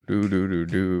do do do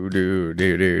do do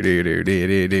do do do do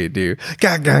do do do.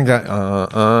 Ga ga ga.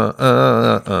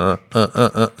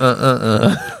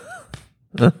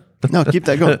 No, keep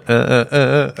that going.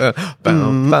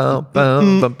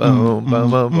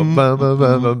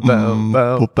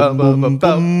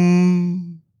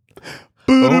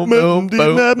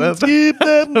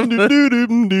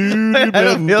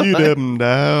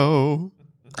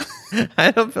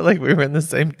 I don't feel like we were in the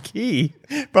same key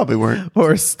Probably weren't.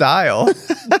 or style.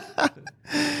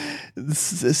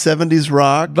 70s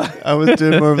rock. I was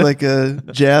doing more of like a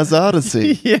jazz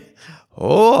odyssey. Yeah.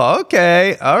 Oh,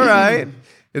 okay. All right.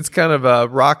 It's kind of a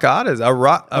rock odyssey. A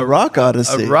rock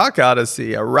odyssey. A rock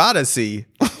odyssey. A rodyssey.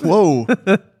 Whoa.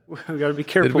 We got to be Did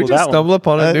careful we with just that stumble one.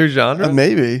 upon a new genre?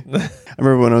 Maybe. I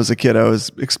remember when I was a kid, I was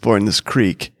exploring this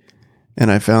creek and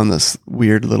I found this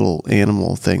weird little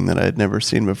animal thing that I had never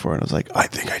seen before. And I was like, I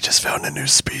think I just found a new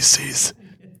species.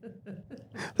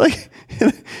 Like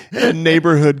in a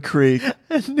neighborhood creek.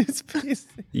 New species.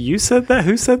 You said that?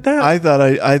 Who said that? I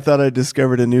thought I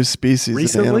discovered a new species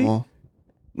Recently? of animal.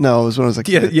 No, it was when I was a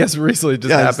Yeah, kid. yes, recently just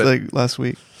Yeah, it's happened. like last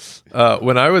week.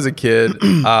 When I was a kid,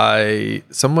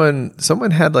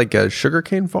 someone had like a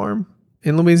sugarcane farm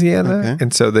in Louisiana, Okay.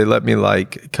 and so they let me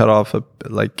like cut off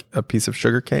a piece of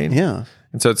sugarcane. Yeah.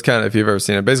 And so it's kind of, if you've ever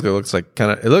seen it, basically it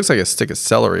looks like a stick of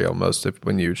celery almost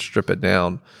when you strip it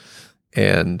down,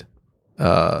 and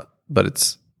but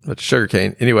it's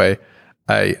sugarcane. Anyway,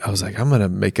 I was like, I'm gonna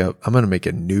make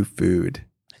a new food,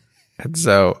 and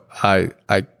so I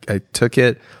took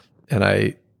it and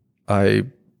I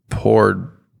poured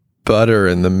butter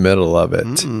in the middle of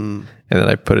it, and then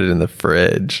I put it in the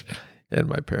fridge. And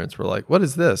my parents were like, "What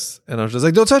is this?" And I was just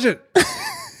like, "Don't touch it!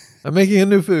 I'm making a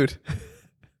new food."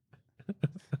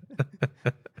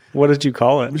 What did you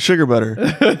call it? Sugar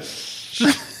butter.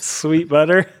 Sweet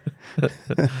butter?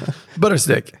 Butter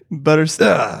stick. Butter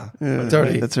stuff. Ah, Yeah, it's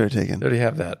already- that's already taken. They already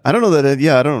have that. I don't know that.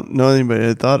 I don't know anybody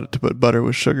that thought to put butter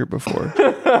with sugar before.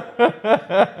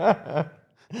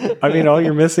 I mean, all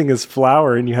you're missing is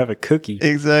flour and you have a cookie.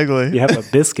 Exactly. You have a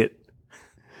biscuit.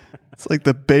 It's like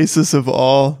the basis of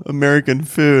all American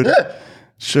food.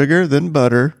 Sugar, then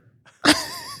butter.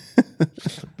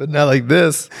 But not like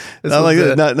this. Not like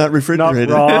that. Not Not refrigerated.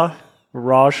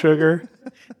 raw sugar.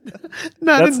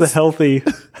 That's the healthy.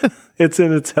 It's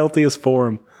in its healthiest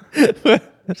form.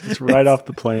 It's right off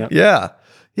the plant. Yeah.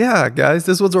 Yeah, guys,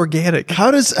 this one's organic. How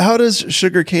does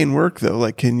sugar cane work though?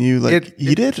 Like, can you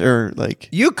eat it or like?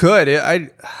 You could. I'm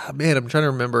trying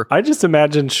to remember. I just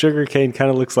imagine sugarcane kind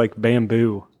of looks like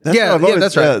bamboo. That's what I've always-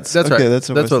 that's right. that's- That's right. okay, That's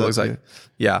what what I it looks thought, like.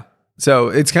 Yeah. So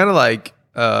it's kind of like,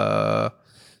 yeah.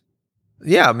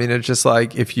 I mean, it's just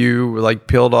like if you like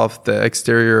peeled off the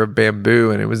exterior of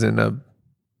bamboo and it was a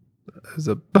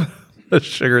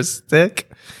sugar stick.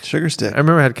 Sugar stick. I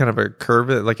remember it had kind of a curve,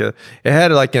 it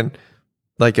had like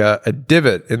a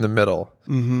divot in the middle,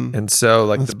 and so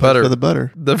like That's the butter, for the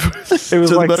butter. It was So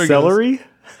the like butter goes- celery.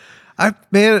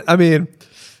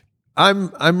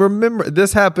 I'm remember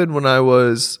this happened when I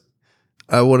was,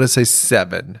 I want to say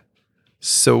 7.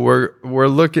 So we're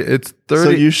looking. It's 30. So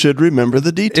you should remember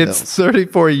the details. It's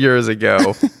 34 years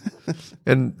ago,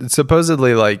 and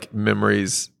supposedly like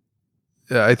memories.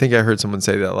 I think I heard someone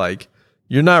say that like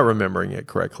you're not remembering it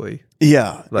correctly.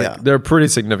 Yeah, Like yeah. they're pretty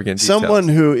significant details. Someone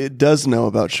who does know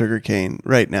about sugarcane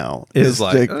right now Is is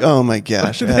like, like, oh my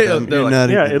gosh, They- Adam, they're you're like, not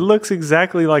Yeah, even. it looks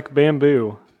exactly like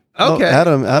bamboo. Okay,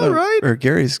 Adam, all right. or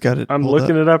Gary's got it. I'm pulled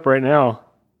looking up. it up right now.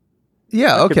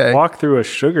 Yeah, I could okay. walk through a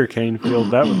sugarcane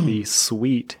field. That would be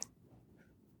sweet.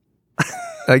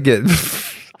 I get.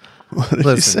 What did you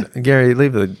Listen, say? Gary,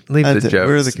 leave the We're jokes the to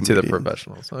the comedians.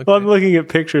 professionals. Okay. Well, I'm looking at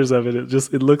pictures of it.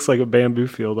 It looks like a bamboo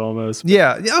field almost.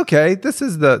 Yeah. Okay. This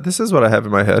is what I have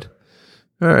in my head.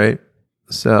 All right.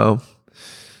 So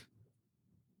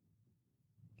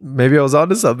maybe I was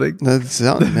onto something.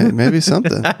 Maybe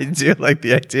something. I do like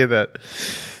the idea that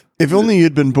If only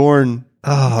you'd been born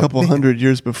oh, a couple hundred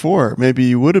years before, maybe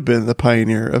you would have been the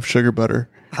pioneer of sugar butter.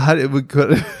 how did we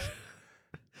could.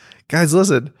 Guys,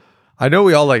 listen. I know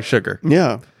we all like sugar.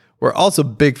 Yeah, We're also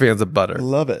big fans of butter.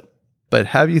 love it. But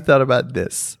have you thought about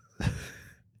this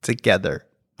together?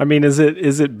 I mean, is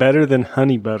it better than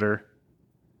honey butter?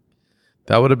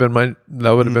 That would have been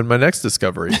my next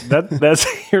discovery. That's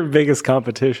your biggest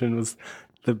competition was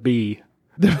the bee.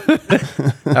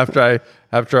 after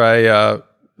I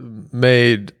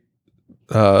made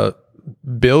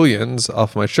billions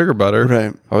off my sugar butter,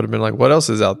 Right. I would have been like, what else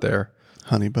is out there?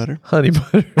 Honey butter. Honey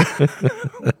butter.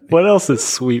 What else is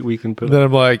sweet we can put? Then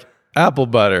I'm like, apple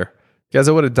butter. Guys,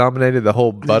 I would have dominated the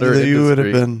whole butter industry. You would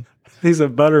have been. He's a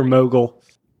butter mogul.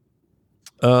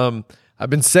 I've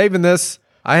been saving this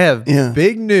I have Yeah.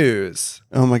 big news.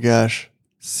 Oh my gosh.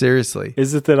 Seriously.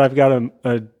 Is it that I've got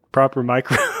a proper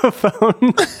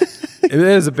microphone? It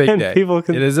is a big And day. people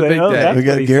can It is a say, big "Oh, day. that's We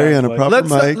got what he Gary sounds on a like."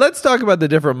 proper mic. Let's talk about the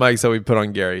different mics that we put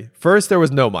on Gary. First, there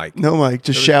was no mic. No mic,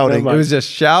 just shouting. no It was just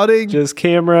shouting, Just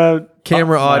camera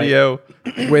audio,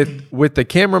 with the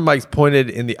camera mics pointed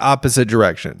in the opposite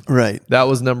direction. Right. That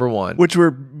was number one. Which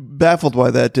we're baffled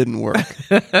why that didn't work.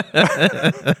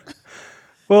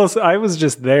 Well, so I was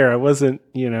just there. I wasn't,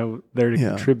 there to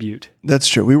contribute. That's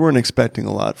true. We weren't expecting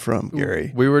a lot from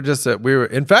Gary. We were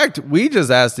in fact, we just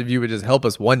asked if you would just help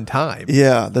us one time.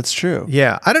 Yeah, that's true.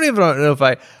 Yeah, I don't even know if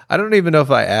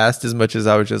I asked as much as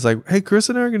I was just like, "Hey, Chris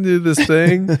and I are going to do this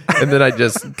thing," and then I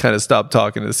just kind of stopped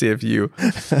talking to see if you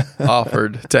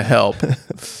offered to help.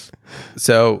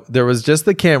 So there was just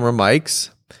the camera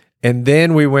mics, and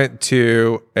then we went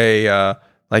to a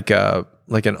like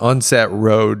an onset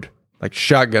Rode like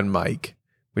shotgun mic,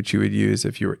 which you would use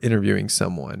if you were interviewing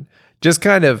someone, just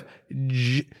kind of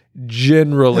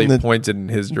generally In the pointed in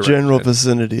his direction. General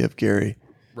vicinity of Gary.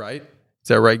 Right? Is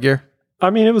that right, Gear? I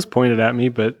mean, it was pointed at me,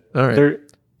 but All right.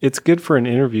 it's good for an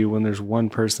interview when there's one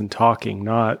person talking,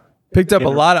 not Picked up a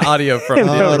lot of audio from A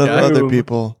lot of guy. other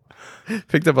people.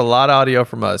 Picked up a lot of audio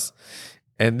from us.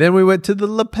 And then we went to the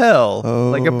lapel,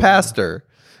 like a pastor.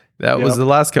 That was Yep. the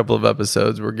last couple of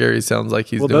episodes where Gary sounds like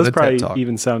he's well, doing those a TED probably Talk.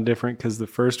 even sound different because the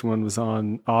first one was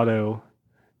on auto,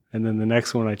 and then the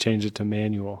next one I changed it to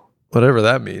manual. Whatever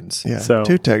that means. Yeah. So-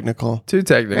 Too technical. Too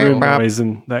technical. Real noise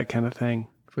and that kind of thing.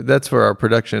 That's for our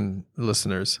production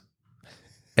listeners.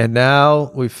 And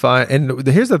now we find, and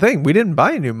here's the thing: we didn't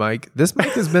buy a new mic. This mic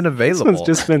has been This available. one's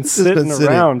just been sitting been sitting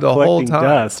around the whole collecting time.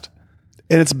 dust.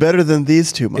 And it's better than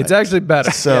these two mics. It's actually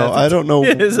better. So Yes, I don't know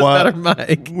it is a better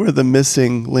mic. where the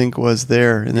missing link was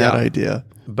there in that Yeah. idea.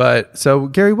 But so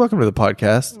Gary, welcome to the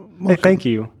podcast. Hey, thank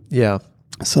you. Yeah,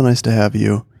 So nice to have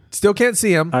you. still can't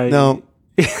see him. No,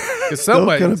 'Cause some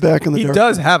ways, kind of back in the he dark.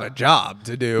 does have a job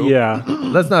to do. Yeah.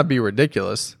 Let's not be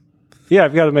ridiculous. Yeah,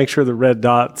 I've got to make sure the red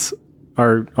dots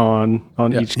are on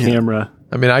each camera.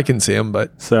 I mean, I can see him,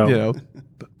 but So- you know.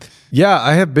 Yeah,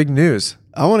 I have big news.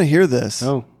 I want to hear this.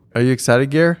 Oh, Are you excited,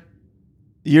 Gare?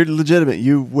 You're legitimate.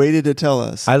 You waited to tell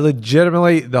us. I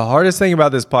legitimately, the hardest thing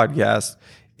about this podcast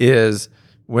is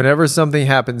whenever something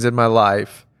happens in my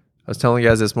life, I was telling you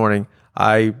guys this morning,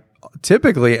 I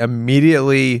typically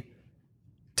immediately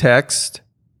text,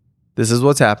 "This is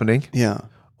what's happening," yeah.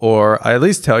 or I at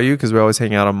least tell you because we always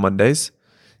hang out on Mondays,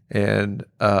 and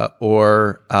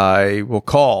or I will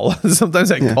call.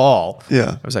 Sometimes I call.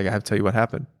 Yeah. I was like, I have to tell you what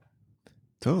happened.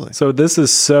 Totally. so this is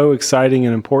so exciting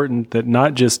and important that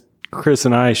not just Chris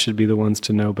and I should be the ones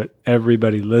to know, but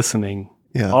everybody listening.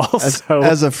 Yeah. Also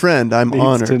as a friend, I'm needs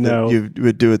honored to know. that you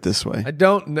would do it this way. I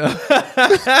don't know.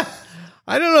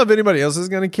 I don't know if anybody else is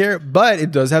going to care, but it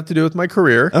does have to do with my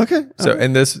career. Okay. So,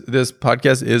 and this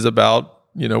podcast is about,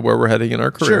 where we're heading in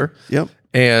our career. Yep.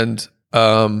 And,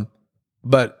 but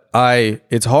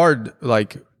it's hard, when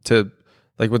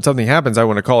something happens, I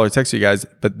want to call or text you guys,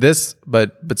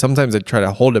 but sometimes I try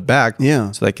to hold it back. Yeah.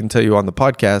 So that I can tell you on the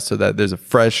podcast so that there's get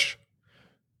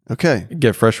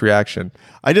a fresh reaction.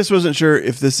 I just wasn't sure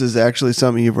if this is actually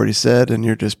something you've already said and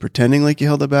you're just pretending like you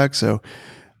held it back. So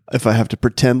if I have to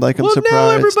pretend like I'm Well, surprised. now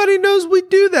everybody knows we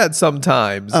do that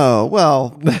sometimes. Oh,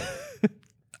 well,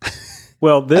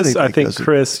 Well, this, I I think think, those are-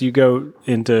 Chris, you go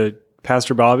into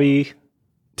Pastor Bobby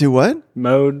do what?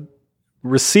 mode.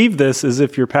 Receive this as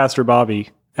if you're Pastor Bobby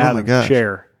Oh at my a gosh.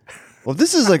 chair. Well,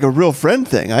 this is like a real friend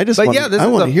thing. I just But want, yeah, this I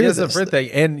is want a, to hear this is this. a friend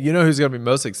thing. And you know who's going to be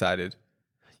most excited?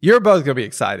 You're both going to be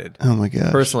excited, Oh my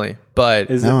gosh. personally. But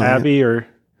Is it No, I- Abby or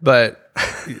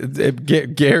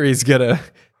Gary's gonna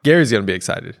be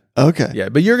excited. Okay. Yeah,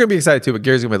 but you're gonna be excited too. But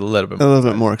Gary's gonna be a little bit A more.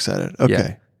 little bit more excited.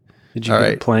 Okay. did you All get a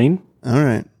right. plane? All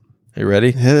right. Are you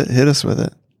ready? Hit us with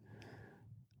it.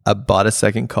 I bought a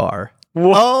second car.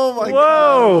 Whoa. Oh my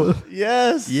Whoa. God.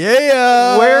 Yes.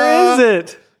 Yeah. Where is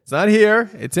it? It's not here.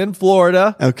 It's in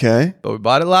Florida. Okay. But we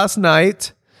bought it last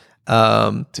night.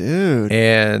 Dude.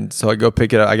 And so I go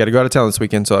pick it up. I got to go out of town this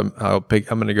weekend, so I'm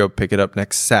going to go pick it up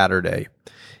next Saturday.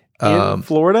 In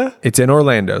Florida? It's in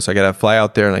Orlando, so I got to fly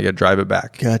out there and I got to drive it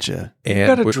back. Gotcha. And You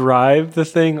got to drive the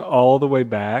thing all the way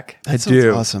back. I That sounds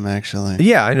do. awesome, actually.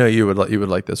 Yeah, I know you would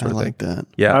like this I sort of like thing. that.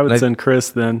 Yeah, I would and send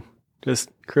Chris then. Just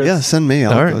Chris. Yeah, send me.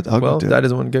 all I'll right. go, I'll Well, go do that it.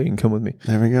 doesn't want to go. You can come with me.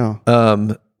 There we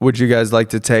go. Would you guys like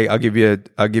to take? I'll give you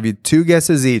two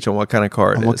guesses each on what kind of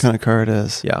car it And is. what kind of car it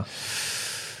is. Yeah.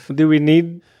 Do we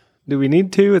need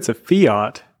to? It's a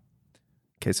Fiat.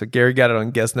 Okay, so Gary got it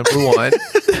on guess number one.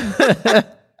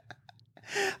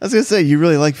 I was going to say, you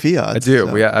really like Fiat. I do.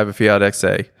 I have a Fiat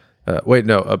XA. A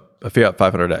Fiat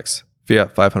 500X.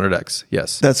 Fiat 500X.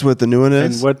 Yes. That's what the new one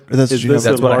is. And what Or that's is what you this?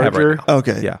 have? That's what I have right larger? now.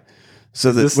 Okay. Yeah.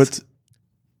 So this- what's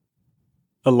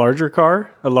A larger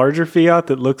car, a larger Fiat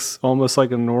that looks almost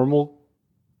like a normal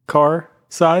car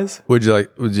size. Would you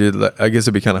like, I guess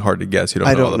it'd be kind of hard to guess. You don't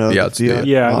I know all don't the know Fiats, the do Fiat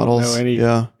you? Yeah, I don't models. know any-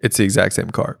 Yeah. It's the exact same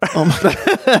car. Oh my.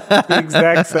 The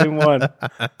exact same one.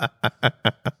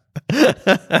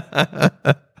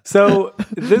 So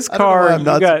this I don't know car, why I'm you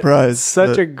not got surprised, such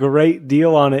but- a great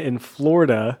deal on it in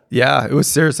Florida. Yeah, it was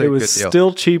seriously It a was good deal.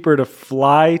 still cheaper to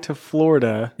fly to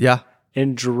Florida Yeah.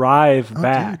 and drive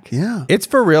back. Dude, yeah. It's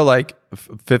for real, like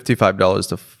 $55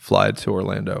 to fly to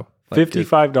Orlando. Like,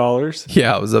 $55,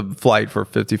 yeah, it was a flight for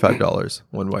 $55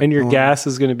 one way. and your gas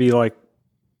is going to be like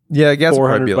yeah, I guess it'd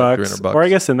probably 400 be like bucks. $300. Or I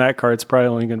guess in that car, it's probably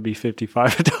only going to be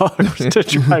 $55 to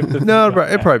drive. The No, Fiat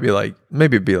it'd back. probably be like,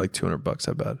 maybe it'd be like $200,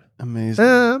 I bet.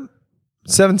 Amazing.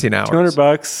 17 hours.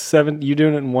 $200, you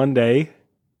doing it in one day?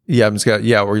 Yeah,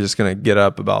 we're just gonna get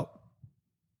up about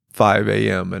 5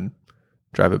 a.m. and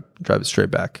drive it straight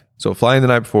back. So flying the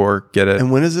night before, get it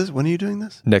And when is this? When are you doing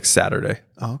this? next Saturday.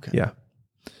 Oh, okay. Yeah.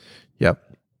 Yep.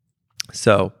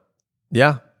 So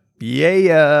yeah.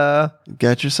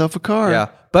 Got yourself a car. Yeah.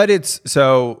 But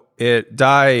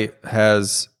Di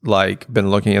has like been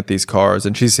looking at these cars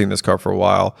and she's seen this car for a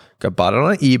while. Bought it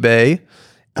on eBay.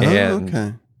 Oh, And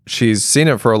okay. she's seen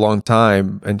it for a long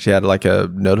time and she had like a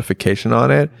notification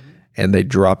on it and they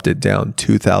dropped it down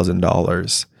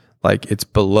 $2,000. Like it's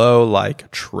below like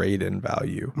trade-in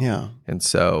value. Yeah. And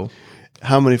so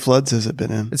How many floods has it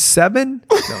been in? it's 7?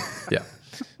 No. Yeah.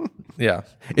 Yeah.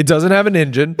 It doesn't have an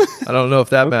engine. I don't know if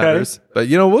that matters, but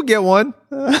we'll get one.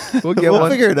 We'll get We'll one.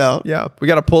 figure it out. Yeah. We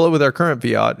got to pull it with our current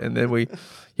Fiat and then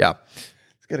yeah.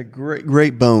 It's got a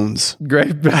great bones.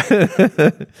 Great.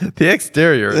 The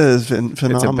exterior It has been it's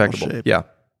phenomenal impeccable. shape. Yeah.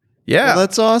 Yeah. Well,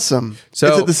 that's awesome.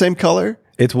 So- is it the same color?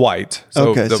 It's white. So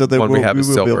Okay, the so then one we have is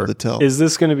will be silver. able to tell. Is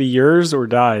this going to be yours or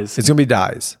Di's? It's going to be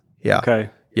Di's. Yeah.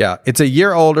 Okay. Yeah. It's a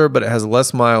year older, but it has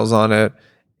less miles on it.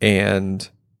 And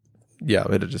yeah,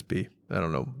 it'll just be, I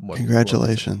don't know.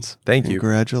 Congratulations. Thank you.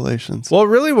 Congratulations. Well,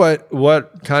 really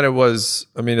what kind of was,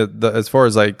 I mean, as far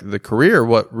as like the career,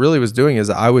 what really was doing is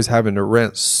I was having to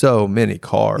rent so many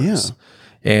cars. Yeah.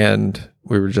 And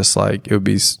we were just like, it would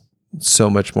be so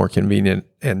much more convenient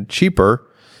and cheaper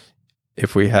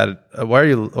if we had, why are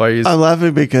you, I'm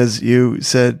laughing because you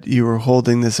said you were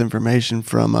holding this information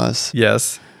from us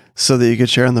yes. so that you could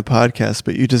share on the podcast,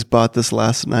 but you just bought this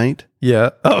last night.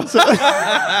 Yeah. Oh,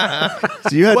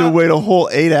 So you had to wait a whole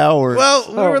 8 hours. well,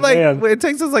 we Oh, were like, man. it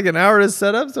takes us like an hour to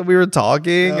set up. So we were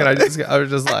talking and I was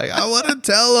just like, I want to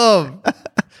tell him.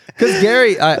 Because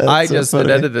Gary, I so just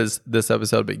funny. edited this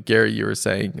episode, but Gary, you were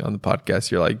saying on the podcast,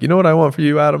 you're like, you know what I want for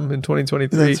you, Adam, in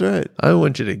 2023? That's right. I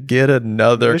want you to get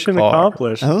another Mission car.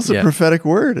 accomplished. That was a Yeah. prophetic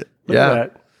word. Look Yeah. at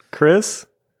that. Chris,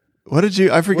 What did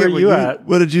you? I forget Where what you at?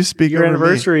 What did you speak? your over me?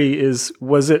 anniversary has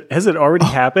it already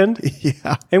happened?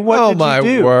 Yeah. And what Oh did my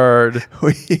you do? word.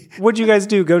 What'd you guys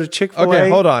do? Go to Chick-fil-A? Okay,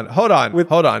 hold on. With-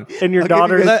 hold on. And your I'll give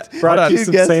you daughter guys- brought hold you on.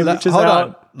 some Guess- sandwiches Hold out?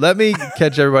 on. Let me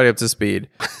catch everybody up to speed.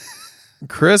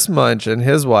 Chris Munch and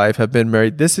his wife have been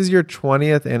married. This is your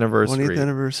 20th anniversary. 20th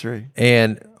anniversary.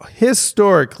 And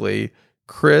historically,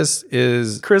 Chris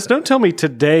is Don't tell me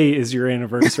today is your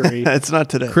anniversary. It's not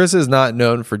today. Chris is not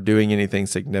known for doing anything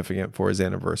significant for his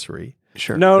anniversary.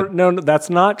 Sure. No, that's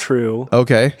not true.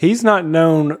 Okay. He's not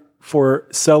known for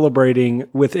celebrating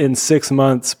within 6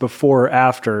 months before or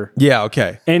after Yeah,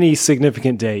 okay. any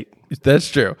significant date. That's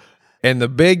true. And the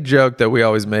big joke that we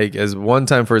always make is one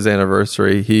time for his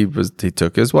anniversary, he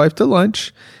took his wife to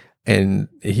lunch and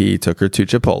he took her to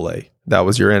Chipotle. That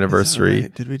was your anniversary.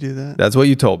 Right. Did we do that? That's what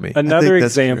you told me. Another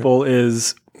that's example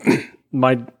is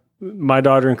my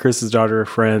daughter and Chris's daughter are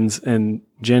friends, and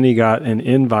Jenny got an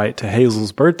invite to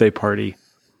Hazel's birthday party.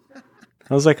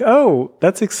 I was like, oh,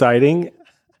 that's exciting.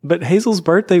 But Hazel's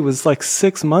birthday was like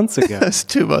 6 months ago. That's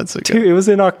 2 months ago. It was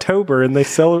in October, and they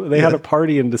had a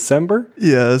party in December.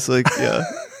 Yeah, it's like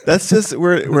That's just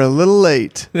we're a little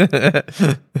late.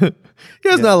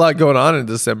 There's not a lot going on in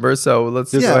December, so let's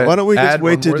just Yeah, why don't we just add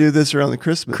wait one to more- do this around the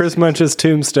Christmas? Chris Munch's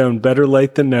tombstone, better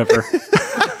late than never.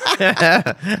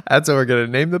 That's what we're gonna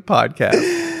name the podcast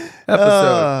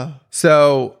episode.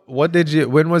 So,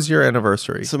 when was your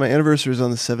anniversary? So my anniversary was on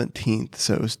the 17th,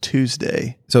 so it was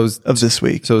Tuesday So it was, of this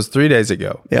week. so it was 3 days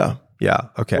ago. Yeah. Yeah.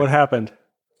 Okay. What happened?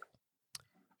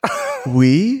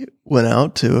 We went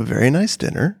out to a very nice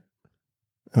dinner.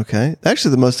 Okay.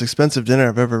 Actually, the most expensive dinner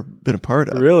I've ever been a part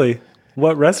of. Really?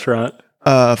 What restaurant?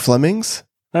 Fleming's.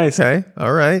 Nice. Okay.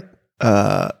 All right.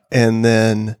 And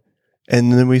then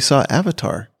we saw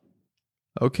Avatar.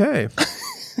 Okay.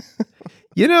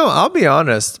 I'll be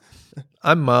honest.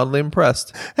 I'm mildly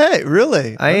impressed. Hey,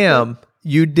 really? I am.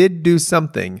 You did do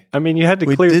something. I mean, you had to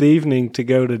We clear did- the evening to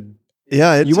go to.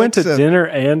 Yeah, it You went to took dinner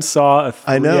and saw a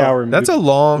I know. 3-hour movie. That's a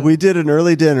long. We did an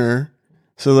early dinner,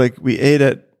 so like we ate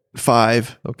at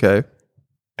 5, Okay.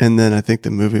 and then I think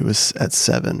the movie was at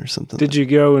 7 or something. Did you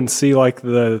go and see like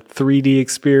the 3D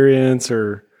experience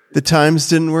or? The times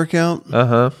didn't work out. Uh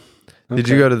huh. Did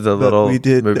you Okay. go to the But little we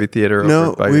did- movie theater? No,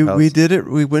 over by your house? we did it.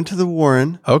 We went to the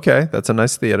Warren, Okay, that's a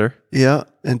nice theater. yeah,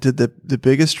 and did the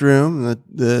biggest room,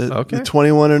 the Okay.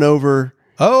 21 and over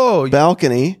Oh,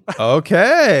 balcony.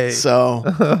 okay. So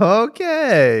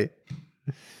Okay.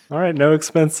 All right, no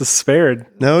expenses spared.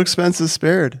 no expenses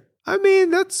spared. I mean,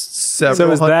 that's So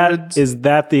several is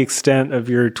that the extent of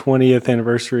your 20th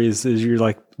anniversary? Is you're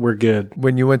like, we're good?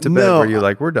 when you went to bed, No. were you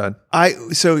like, we're done?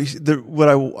 What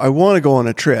I want to go on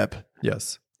a trip,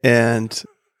 Yes.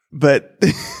 but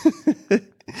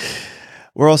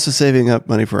we're also saving up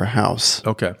money for a house,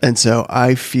 Okay. and so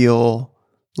I feel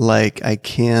like I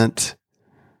can't.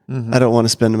 Mhm. I don't want to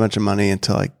spend a bunch of money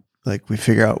until like we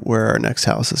figure out where our next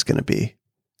house is going to be.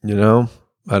 You know,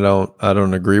 I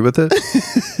don't agree with it,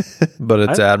 but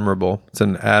it's admirable. It's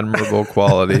an admirable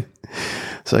quality.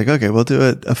 It's like, okay, we'll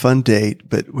do a fun date,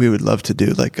 but we would love to do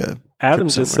like a Adam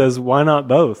trip just somewhere. says, why not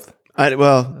both? you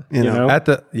You know,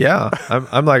 know?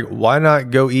 I'm like, why not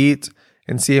go eat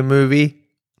and see a movie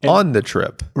on the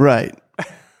trip? right.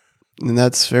 And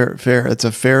that's fair. It's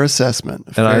a fair assessment.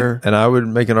 And I would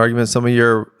make an argument some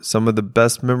of the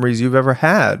best memories you've ever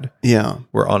had Yeah.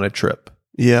 were on a trip.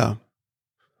 Yeah.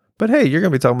 But hey, you're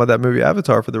gonna be talking about that movie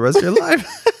Avatar for the rest of your life.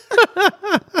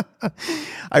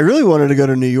 I really wanted to go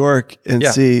to New York and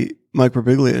Yeah. see Mike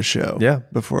Birbiglia's show Yeah.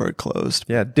 before it closed.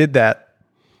 Yeah, did that.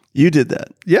 You did that.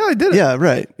 Yeah, I did it. Yeah,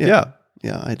 right. Yeah.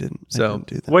 Yeah, I didn't. I So- didn't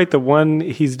do that. Wait, the one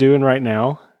he's doing right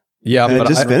now? Yeah, I but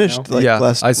just I, finished like yeah,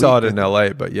 last I saw week, it in LA,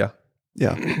 but yeah.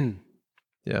 Yeah.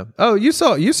 Yeah. Oh, you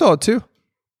saw it too.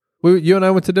 You and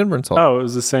I went to Denver and saw it. Oh, it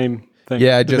was the same thing.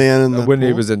 Yeah, I just man in the when he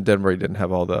pool? was in Denver, he didn't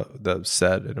have all the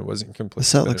set, and it wasn't complete. The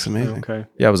set looks amazing. Okay.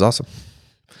 Yeah, it was awesome.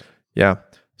 Yeah.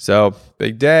 So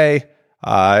big day.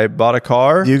 I bought a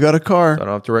car. You got a I car. don't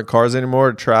have to rent cars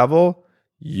anymore to travel.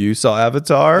 You saw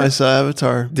Avatar. I saw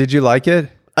Avatar. Did you like it?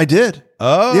 I did.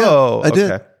 Oh, Yeah, I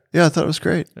did. okay. Yeah, I thought it was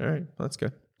great. All right, that's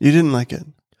good. You didn't like it.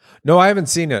 No, I haven't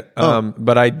seen it. Oh.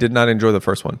 But I did not enjoy the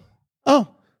first one. Oh,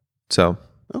 So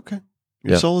okay.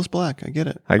 Your Yeah. soul is black. I get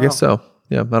it. I guess so.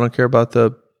 Yeah, I don't care about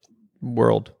the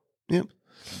world. Yep.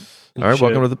 All right,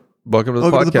 welcome to the Welcome to the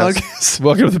podcast. podcast.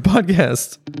 Welcome to the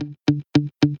podcast.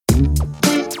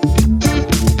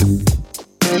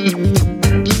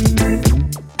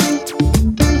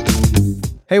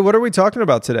 Hey, what are we talking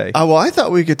about today? Well, I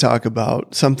thought we could talk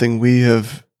about something we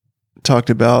have talked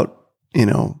about,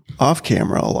 off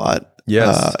camera a lot.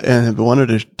 Yes. And have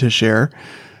wanted to share.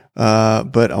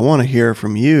 But I want to hear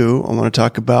from you. I want to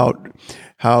talk about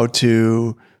how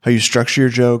you structure your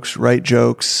jokes, write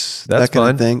jokes, That's that kind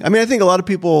fun. of thing. I mean, I think a lot of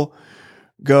people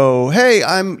go, "Hey,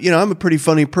 I'm a pretty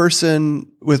funny person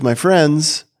with my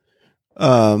friends,"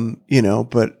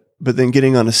 but then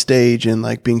getting on a stage and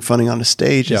like being funny on a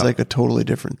stage is Yeah. like a totally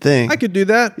different thing. I could do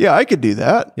that. Yeah, I could do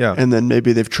that. Yeah. And then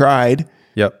maybe they've tried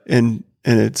Yep. and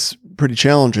it's pretty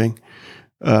challenging.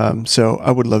 So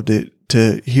I would love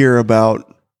to hear about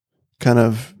kind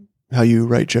of how you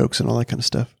write jokes and all that kind of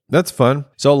stuff. That's fun.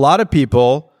 So a lot of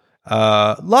people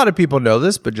know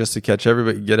this, but just to get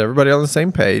everybody on the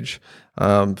same page,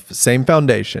 same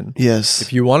foundation. Yes.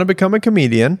 If you want to become a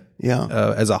comedian Yeah.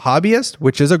 as a hobbyist,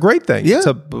 which is a great thing, Yeah. it's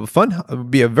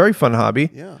be a very fun hobby.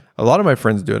 Yeah. A lot of my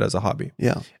friends do it as a hobby.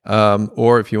 Yeah.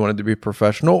 Or if you wanted to be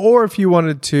professional, or if you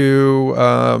wanted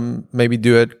to maybe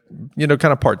do it,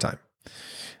 kind of part time.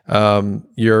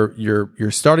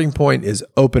 Your starting point is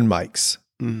open mics.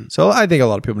 So I think a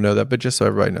lot of people know that, but just so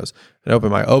everybody knows, an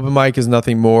open mic is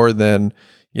nothing more than,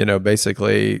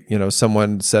 basically,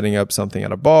 someone setting up something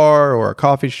at a bar or a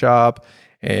coffee shop,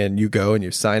 and you go and you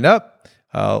sign up.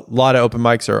 A lot of open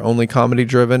mics are only comedy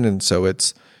driven. And so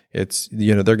it's,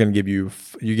 they're going to give you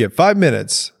get 5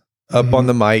 minutes up on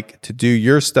the mic to do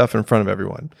your stuff in front of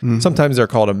everyone. Sometimes they're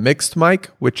called a mixed mic,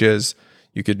 which is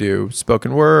you could do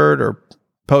spoken word or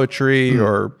poetry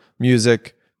or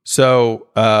music. So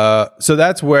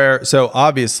that's where,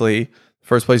 obviously the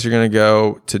first place you're going to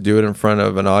go to do it in front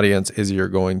of an audience is you're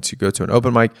going to go to an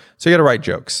open mic. So you got to write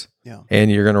jokes. Yeah. And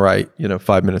you're going to write,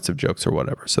 5 minutes of jokes or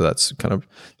whatever. So that's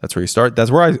where you start. That's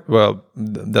where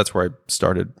I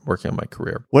started working on my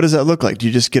career. What does that look like? Do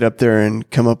you just get up there and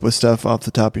come up with stuff off the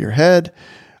top of your head?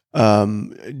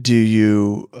 Do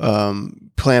you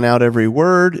plan out every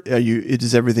word?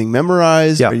 Is everything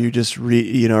memorized? Yeah. Are you just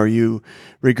are you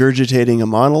regurgitating a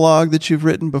monologue that you've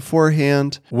written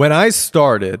beforehand? When I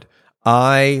started,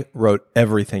 I wrote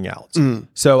everything out.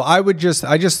 So I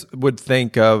just would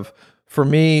think of, for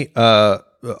me,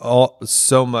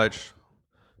 so much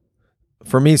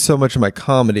of my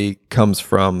comedy comes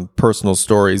from personal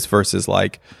stories versus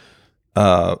like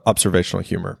observational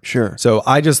humor. Sure. So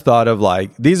I just thought of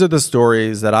like, these are the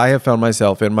stories that I have found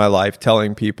myself in my life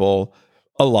telling people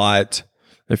a lot.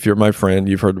 If you're my friend,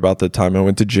 you've heard about the time I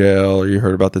went to jail, or you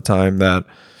heard about the time that,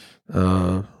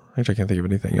 actually I can't think of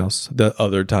anything else. The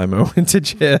other time I went to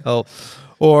jail,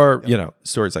 or,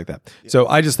 stories like that. So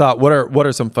I just thought, what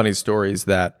are some funny stories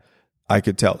that I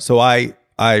could tell? So I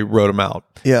wrote them out.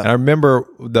 Yeah. And I remember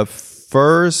the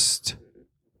first,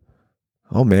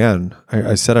 oh man,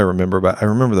 I said I remember, but I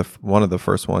remember one of the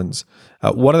first ones.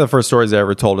 One of the first stories I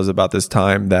ever told is about this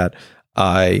time that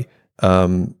I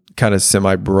kind of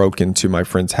semi broke into my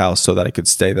friend's house so that I could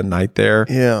stay the night there.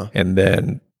 Yeah. And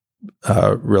then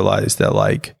realized that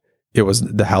like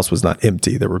the house was not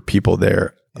empty. There were people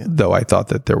there, though I thought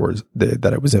that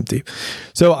that it was empty.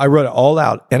 So I wrote it all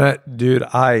out, and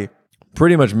I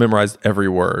pretty much memorized every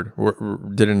word.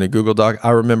 Did it in a Google Doc.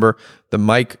 I remember the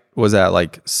mic was at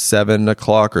like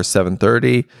 7:00 or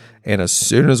 7:30, and as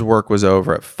soon as work was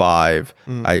over at 5,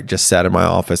 I just sat in my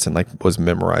office and like was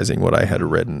memorizing what I had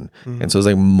written. And so it was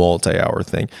like a multi-hour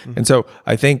thing. And so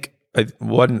I think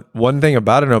one thing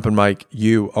about an open mic,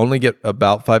 you only get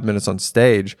about 5 minutes on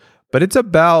stage, but it's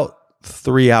about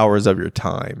 3 hours of your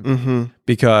time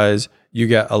because you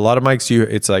get a lot of mics.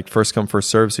 It's like first come, first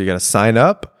serve. So you got to sign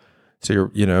up.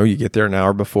 So you get there an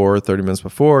hour before, 30 minutes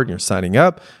before, and you're signing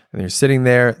up, and you're sitting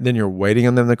there. Then you're waiting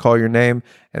on them to call your name.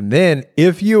 And then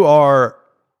if you are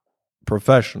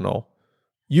professional,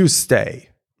 you stay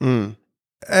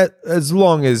as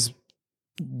long as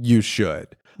you should.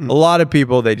 A lot of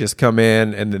people, they just come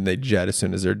in and then they jet as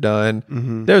soon as they're done.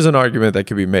 There's an argument that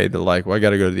could be made that like, well, I got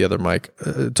to go to the other mic.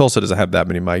 Tulsa doesn't have that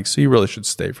many mics, so you really should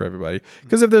stay for everybody.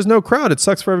 Because if there's no crowd, it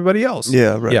sucks for everybody else.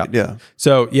 Yeah, right. Yeah.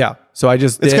 So I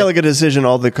just It's kind of like a decision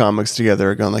all the comics together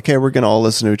are going like, hey, we're going to all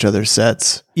listen to each other's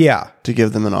sets to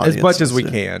give them an audience. As much as we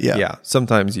can. Yeah.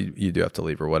 Sometimes you do have to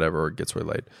leave or whatever, or it gets really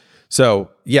late. So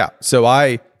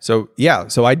I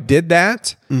did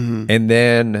that. And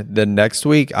then the next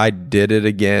week I did it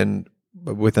again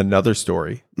with another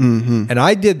story. And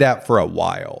I did that for a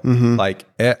while. Like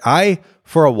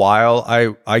for a while,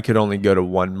 I could only go to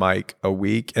one mic a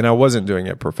week, and I wasn't doing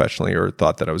it professionally or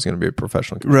thought that I was going to be a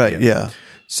professional comedian. Right. Yeah.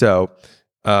 So,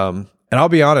 and I'll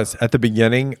be honest, at the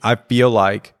beginning, I feel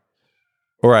like,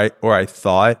 or I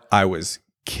thought I was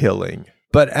killing.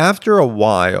 But after a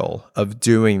while of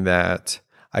doing that,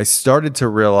 I started to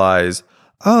realize,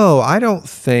 I don't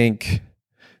think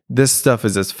this stuff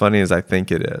is as funny as I think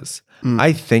it is.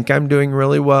 I think I'm doing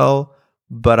really well,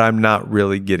 but I'm not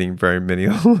really getting very many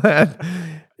laugh.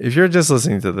 If you're just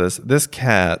listening to this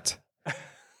cat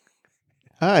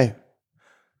Hi.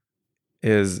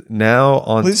 is now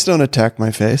on. Please don't attack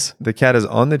my face. The cat is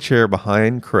on the chair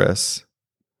behind Chris,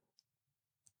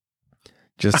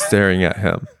 just staring at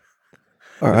him.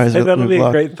 Our eyes Hey, that'll we've be a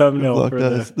locked- great thumbnail we've for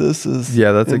locked the- eyes. This is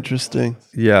That's interesting.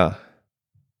 Yeah.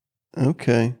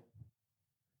 Okay.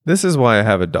 This is why I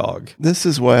have a dog. This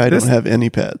is why I don't have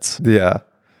any pets. Yeah.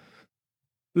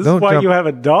 This Don't is why jump- you have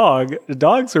a dog.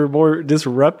 Dogs are more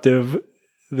disruptive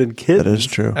than kittens. That is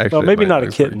true. Actually, maybe my not a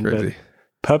dog's pretty kitten, but crazy.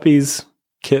 puppies,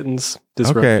 kittens,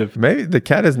 disruptive. Okay, maybe the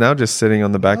cat is now just sitting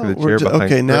on the back of the chair behind.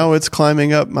 Okay, now it's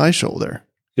climbing up my shoulder.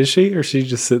 Is she, or is she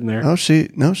just sitting there? Oh, she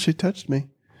touched me.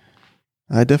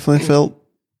 I definitely felt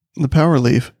the power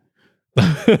leave.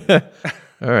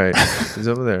 All right, he's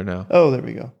over there now. Oh, there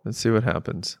we go. Let's see what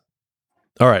happens.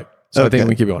 All right, so I think Okay.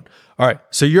 we keep going. All right,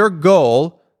 so your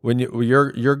goal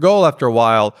your goal after a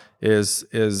while is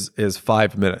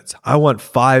 5 minutes. I want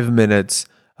 5 minutes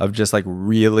of just like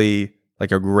really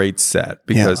like a great set,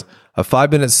 because a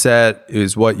 5 minute set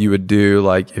is what you would do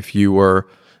like if you were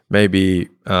maybe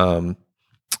a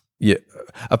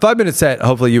 5 minute set.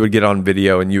 Hopefully you would get on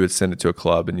video and you would send it to a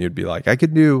club and you'd be like, I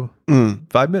could do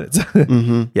 5 minutes.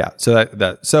 Yeah. So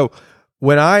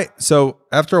so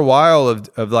after a while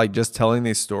of like just telling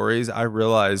these stories, I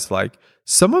realized like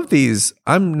some of these,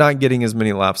 I'm not getting as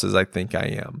many laughs as I think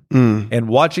I am. And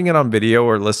watching it on video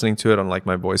or listening to it on like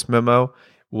my voice memo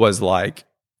was like,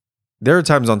 there are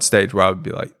times on stage where I would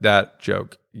be like, that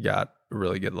joke got a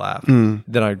really good laugh. Then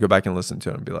I'd go back and listen to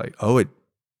it and be like, oh, it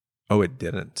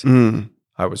didn't.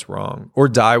 I was wrong. Or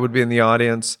Di would be in the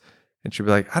audience and she'd be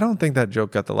like, I don't think that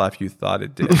joke got the laugh you thought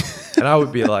it did. And I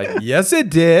would be like, yes, it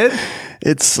did.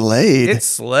 It's Slade. It's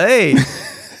Slade.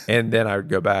 And then I would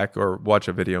go back or watch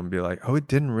a video and be like, oh, it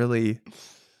didn't really.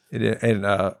 And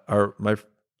I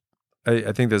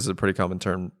think this is a pretty common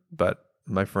term, but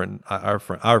our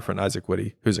friend Isaac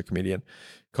Woody, who's a comedian,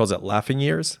 calls it laughing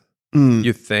years.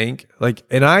 You think like,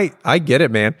 and I get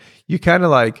it, man. You kind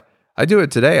of like, I do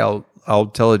it today. I'll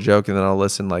tell a joke and then I'll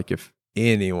listen. Like if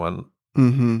anyone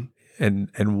and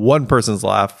one person's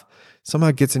laugh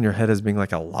somehow gets in your head as being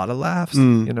like a lot of laughs,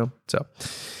 you know? So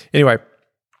anyway,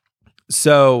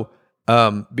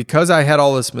 because I had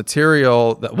all this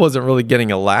material that wasn't really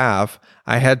getting a laugh,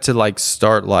 I had to like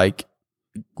start like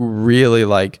really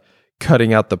like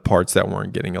cutting out the parts that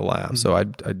weren't getting a laugh. So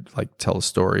I'd like tell a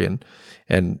story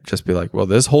and just be like, well,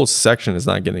 this whole section is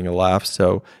not getting a laugh.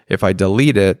 So if I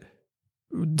delete it,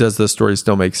 does the story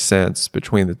still make sense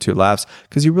between the two laughs?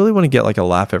 Because you really want to get like a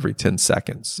laugh every 10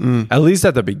 seconds, at least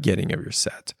at the beginning of your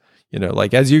set. You know,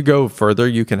 like as you go further,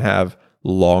 you can have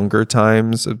longer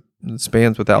times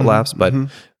spans without laughs, but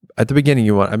at the beginning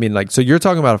so you're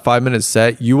talking about a 5-minute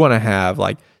set, you want to have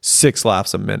like 6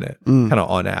 laughs a minute kind of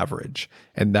on average,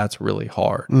 and that's really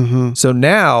hard. So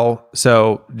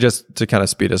just to kind of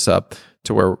speed us up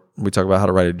to where we talk about how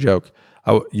to write a joke,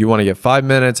 you want to get 5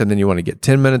 minutes, and then you want to get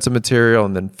 10 minutes of material,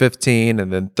 and then 15,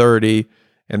 and then 30,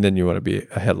 and then you want to be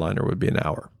a headliner would be an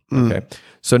hour. Okay.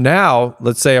 So now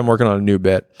let's say I'm working on a new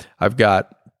bit. I'll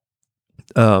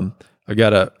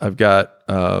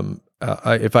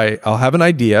have an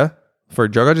idea for a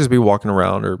joke. I'll just be walking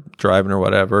around or driving or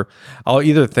whatever. I'll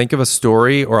either think of a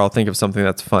story or I'll think of something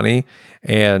that's funny,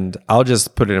 and I'll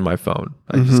just put it in my phone.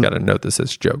 I just got to note this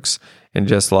as jokes, and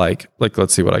just like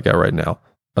let's see what I got right now.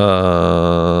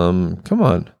 Come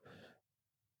on.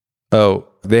 Oh,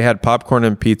 they had popcorn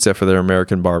and pizza for their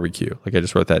American barbecue. Like I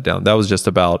just wrote that down. That was just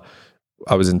about,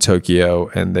 I was in Tokyo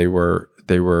and they were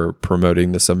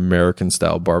promoting this American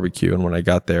style barbecue. And when I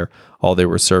got there, all they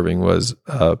were serving was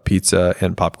pizza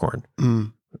and popcorn,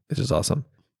 which is awesome.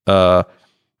 I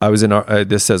was in,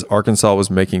 this says Arkansas was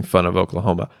making fun of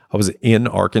Oklahoma. I was in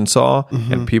Arkansas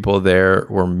and people there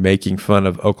were making fun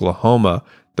of Oklahoma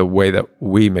the way that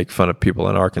we make fun of people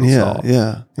in Arkansas,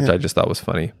 which I just thought was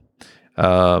funny.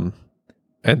 And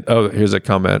here's a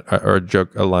comment or a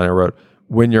joke, a line I wrote: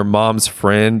 when your mom's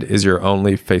friend is your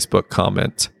only Facebook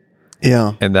comment.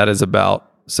 Yeah. And that is about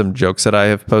some jokes that I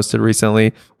have posted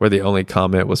recently where the only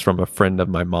comment was from a friend of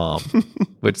my mom,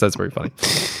 which that's very funny.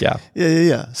 Yeah.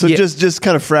 Yeah. So just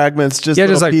kind of fragments, just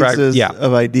like pieces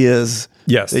of ideas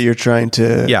that you're trying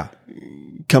to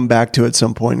come back to at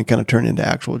some point and kind of turn into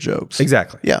actual jokes.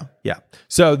 Exactly. Yeah.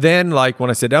 So then like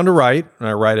when I sit down to write, and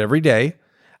I write every day,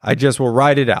 I just will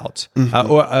write it out.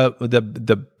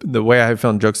 The way I have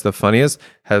found jokes the funniest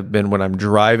have been when I'm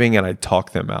driving and I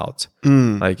talk them out.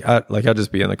 Like I'll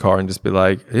just be in the car and just be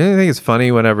like, I think it's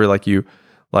funny whenever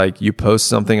you post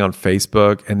something on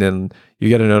Facebook and then you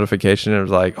get a notification and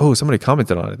it's like, oh, somebody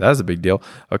commented on it. That's a big deal.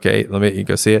 Okay, let me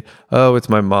go see it. Oh, it's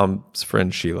my mom's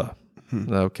friend Sheila.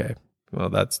 Okay. Well,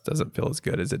 that doesn't feel as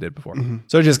good as it did before.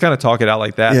 So just kind of talk it out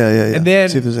like that. Yeah. And then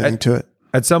see if there's anything to it.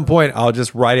 At some point, I'll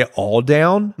just write it all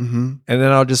down, and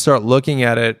then I'll just start looking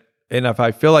at it. And if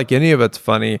I feel like any of it's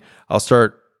funny, I'll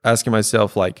start asking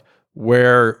myself, like,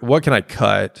 what can I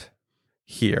cut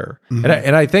here? And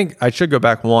I think I should go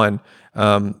back one.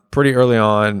 Pretty early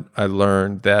on, I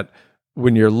learned that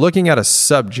when you're looking at a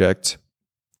subject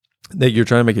that you're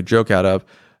trying to make a joke out of,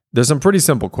 there's some pretty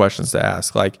simple questions to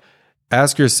ask. Like,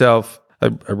 ask yourself, I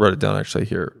wrote it down actually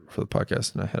here for the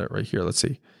podcast, and I had it right here. Let's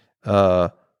see.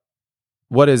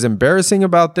 What is embarrassing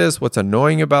about this? What's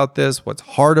annoying about this? What's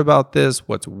hard about this?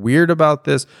 What's weird about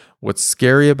this? What's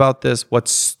scary about this?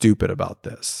 What's stupid about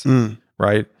this?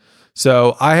 Right?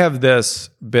 So I have this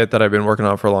bit that I've been working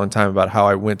on for a long time about how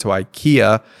I went to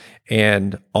IKEA,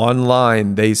 and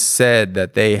online they said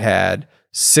that they had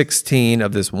 16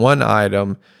 of this one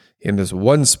item in this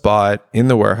one spot in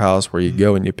the warehouse where you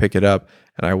go and you pick it up.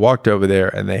 And I walked over there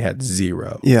and they had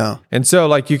 0. Yeah. And so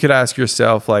like you could ask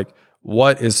yourself, like,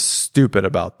 what is stupid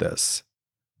about this?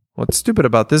 What's stupid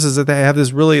about this is that they have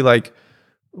this really like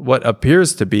what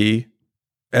appears to be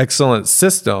excellent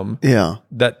system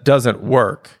that doesn't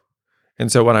work.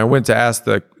 And so when I went to ask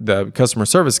the customer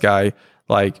service guy,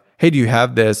 like, hey, do you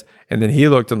have this? And then he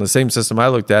looked on the same system I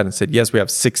looked at and said, yes, we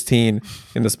have 16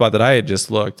 in the spot that I had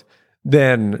just looked.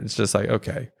 Then it's just like,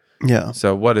 okay. Yeah.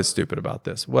 So what is stupid about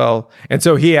this? Well, and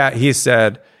so he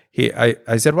said,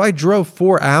 I said, well, I drove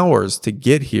 4 hours to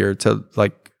get here to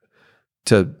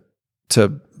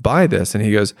buy this. And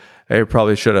he goes, hey,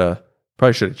 probably should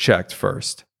have checked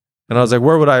first. And I was like,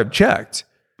 where would I have checked?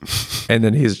 And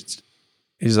then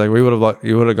He's like, you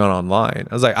would have gone online.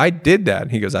 I was like, I did that.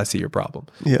 And he goes, I see your problem.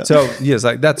 Yeah. So yes,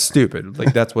 like that's stupid.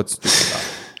 Like that's what's stupid about it.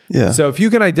 Yeah. So if you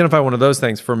can identify one of those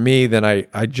things for me, then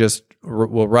I just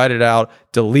will write it out,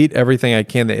 delete everything I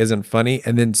can that isn't funny,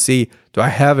 and then see, do I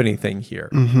have anything here?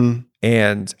 Mm-hmm.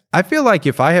 And I feel like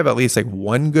if I have at least like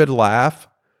one good laugh,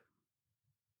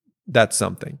 that's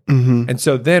something. Mm-hmm. And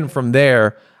so then from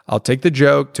there, I'll take the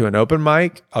joke to an open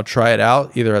mic. I'll try it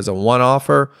out either as a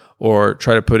one-offer or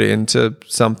try to put it into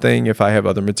something if I have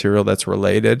other material that's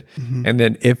related. Mm-hmm. And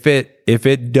then if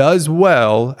it does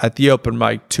well at the open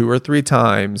mic 2 or 3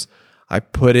 times, I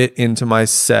put it into my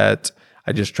set.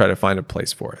 I just try to find a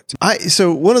place for it.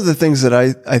 So one of the things that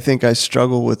I think I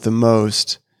struggle with the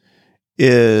most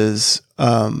is,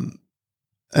 and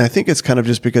I think it's kind of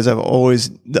just because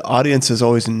the audience has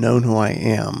always known who I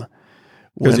am.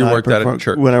 Because you worked at a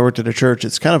church. When I worked at a church,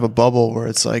 it's kind of a bubble where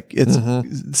it's like,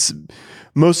 it's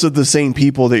most of the same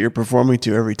people that you're performing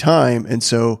to every time. And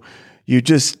so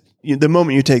the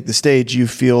moment you take the stage, you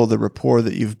feel the rapport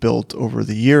that you've built over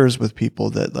the years with people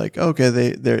that like, okay,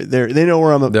 they know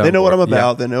where they know what I'm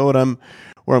about. They know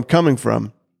where I'm coming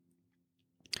from.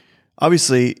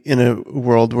 Obviously, in a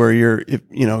world where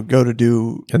go to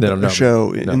do a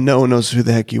show and no one knows who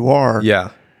the heck you are.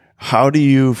 Yeah. How do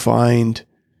you find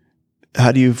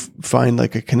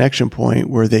like a connection point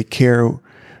where they care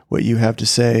what you have to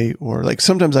say? Or like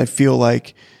sometimes I feel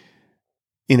like,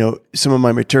 some of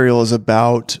my material is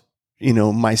about,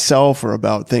 myself or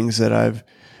about things that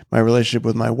my relationship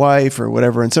with my wife or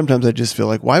whatever. And sometimes I just feel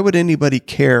like, why would anybody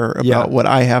care about what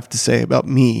I have to say about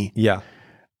me? Yeah.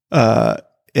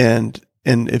 And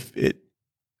if it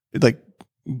like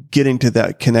getting to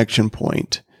that connection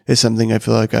point is something I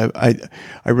feel like I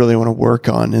really want to work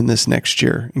on in this next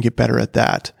year and get better at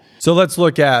that. So let's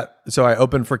look at, I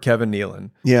opened for Kevin Nealon.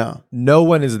 Yeah. No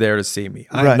one is there to see me.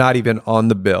 I'm not even on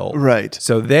the bill. Right.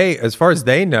 So as far as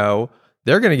they know,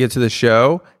 they're going to get to the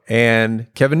show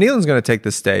and Kevin Nealon's going to take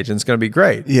the stage and it's going to be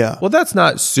great. Yeah. Well, that's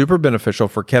not super beneficial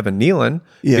for Kevin Nealon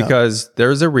because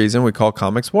there's a reason we call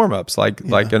comics warm-ups, like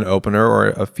an opener or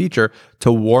a feature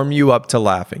to warm you up to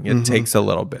laughing. It takes a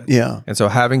little bit. Yeah. And so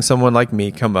having someone like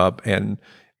me come up and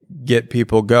get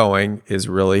people going is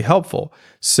really helpful.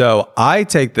 So I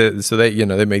take they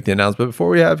make the announcement before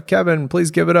we have Kevin, please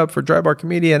give it up for Dry Bar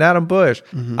comedian Adam Bush.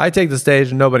 I take the stage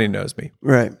and nobody knows me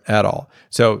at all.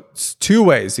 So it's 2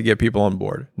 ways to get people on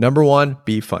board. Number 1,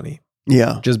 be funny.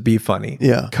 Yeah. Just be funny.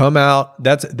 Yeah. Come out.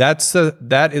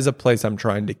 That is a place I'm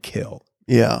trying to kill.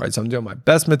 Yeah. Right. So I'm doing my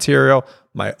best material.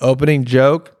 My opening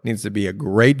joke needs to be a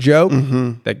great joke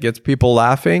that gets people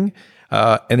laughing.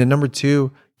 And then number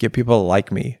 2, get people to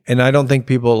like me. And I don't think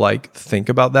people think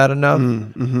about that enough,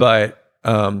 but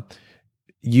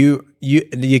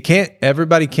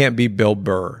everybody can't be Bill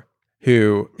Burr,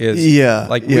 who is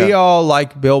we all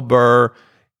like Bill Burr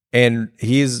and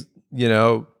he's,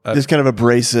 just kind of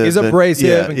abrasive. He's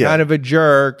abrasive and kind of a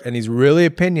jerk and he's really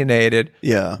opinionated.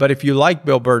 Yeah. But if you like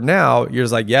Bill Burr now, you're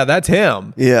just like, yeah, that's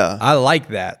him. Yeah. I like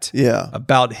that. Yeah.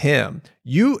 About him.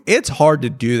 It's hard to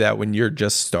do that when you're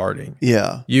just starting.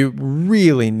 Yeah. You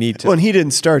really need to. Well, and he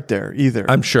didn't start there either.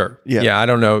 I'm sure. Yeah. Yeah. I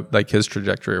don't know his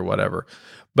trajectory or whatever.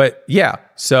 But yeah.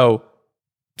 So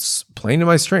playing to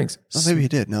my strengths. Well, maybe he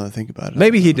did. Now that I think about it.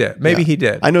 Maybe he did. Maybe he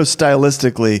did. I know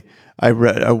stylistically, I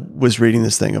was reading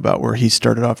this thing about where he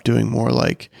started off doing more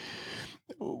like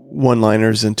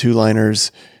 1-liners and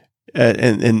 2-liners.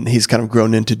 And he's kind of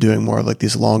grown into doing more of like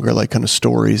these longer, like kind of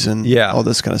stories and all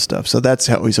this kind of stuff. So that's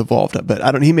how he's evolved.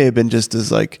 But he may have been just as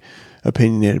like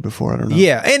opinionated before. I don't know.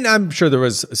 Yeah. And I'm sure there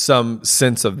was some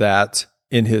sense of that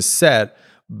in his set.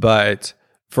 But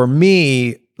for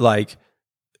me, like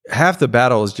half the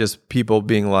battle is just people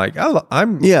being like, I would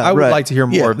like to hear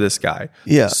more of this guy.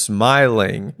 Yeah.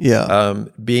 Smiling. Yeah.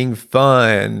 Being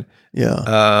fun.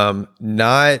 Yeah.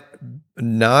 Not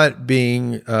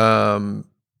being,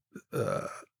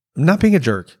 not being a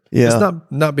jerk. Yeah. It's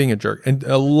not being a jerk. And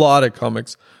a lot of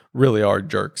comics really are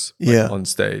jerks on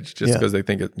stage just because they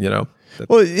think it,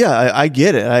 Well, yeah, I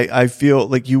get it. I feel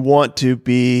like you want to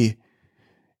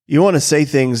say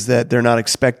things that they're not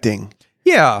expecting.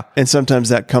 Yeah. And sometimes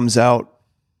that comes out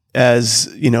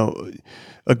as,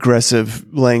 aggressive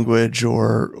language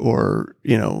or,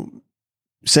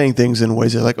 saying things in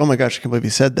ways that are like, oh my gosh, I can't believe he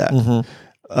said that.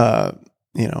 I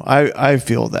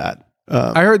feel that.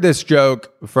 I heard this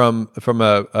joke from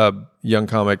a young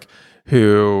comic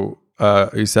who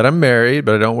he said, I'm married,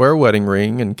 but I don't wear a wedding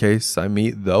ring in case I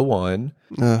meet the one.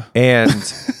 And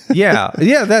Well,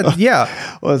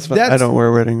 it's fun. I don't wear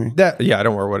a wedding ring. I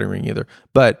don't wear a wedding ring either.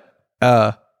 But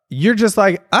you're just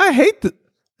like, I hate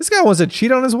This guy wants to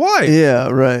cheat on his wife. Yeah,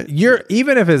 right.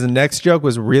 Even if his next joke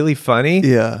was really funny,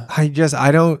 Yeah.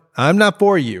 I'm not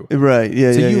for you. Right.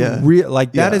 Yeah, So that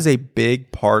Yeah. is a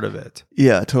big part of it.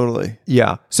 Yeah, totally.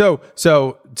 Yeah. So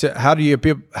how do you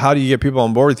get people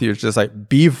on board with you? It's just like,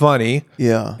 be funny.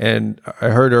 Yeah. And I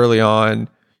heard early on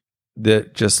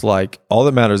that just like all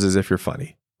that matters is if you're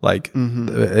funny, like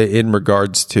in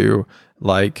regards to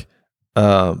like,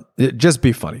 just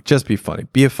be funny,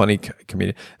 be a funny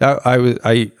comedian.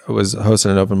 I was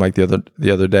hosting an open mic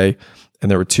the other day,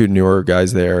 and there were two newer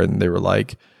guys there, and they were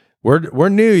like, we're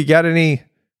new. You got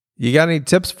any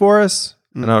tips for us?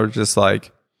 And I was just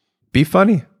like, be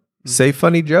funny, say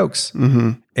funny jokes,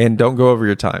 and don't go over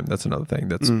your time. That's another thing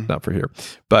that's not for here,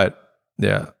 but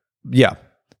yeah.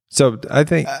 So I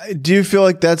think, do you feel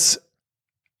like that's,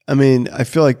 I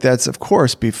feel like that's, of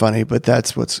course, be funny, but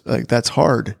that's that's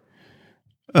hard.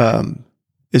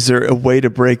 Is there a way to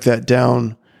break that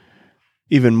down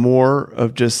even more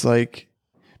of just like,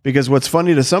 because what's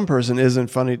funny to some person isn't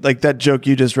funny. Like that joke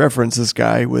you just referenced, this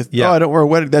guy with, I don't wear a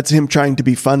wedding. That's him trying to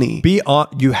be funny.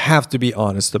 You have to be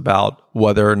honest about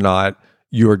whether or not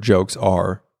your jokes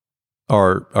are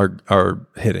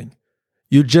hitting.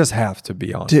 You just have to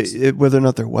be honest. Whether or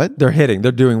not they're what? They're hitting.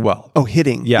 They're doing well. Oh,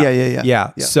 hitting.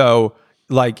 Yeah. So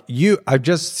like I've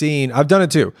done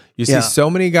it too. You see so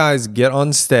many guys get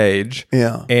on stage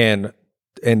and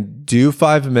do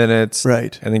 5 minutes,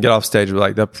 right, and then get off stage. We're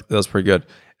like, that was pretty good.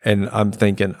 And I'm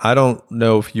thinking, I don't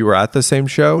know if you were at the same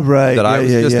show that I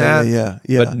was just at,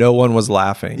 but no one was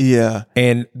laughing. Yeah.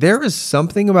 And there is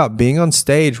something about being on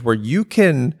stage where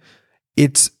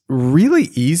it's really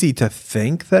easy to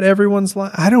think that everyone's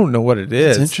laughing. I don't know what it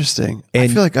is. It's interesting. And I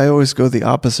feel like I always go the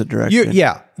opposite direction.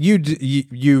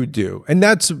 You do. And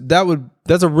that's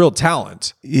a real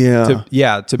talent.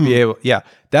 Yeah. To be able,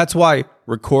 that's why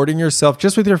recording yourself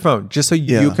just with your phone, just so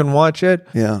you can watch it.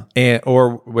 Yeah.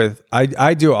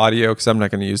 I do audio because I'm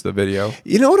not going to use the video.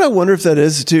 You know what I wonder if that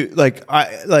is too?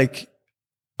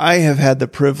 I have had the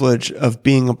privilege of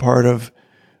being a part of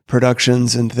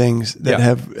productions and things that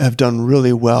have done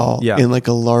really well in like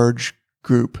a large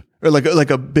group or like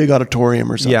a big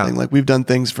auditorium or something. Yeah. Like we've done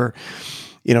things for,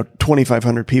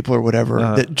 2,500 people or whatever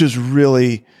that just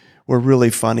really were really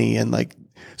funny. And like,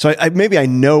 so I maybe I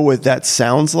know what that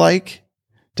sounds like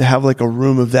to have like a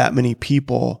room of that many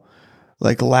people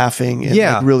like laughing and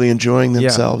like really enjoying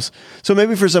themselves. So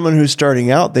maybe for someone who's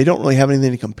starting out, they don't really have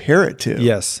anything to compare it to.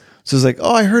 Yes. So it's like,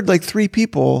 oh, I heard like 3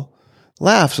 people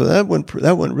laugh, so that went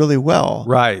really well,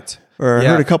 right? Or I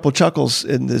heard a couple chuckles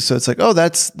in this, so it's like, oh,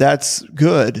 that's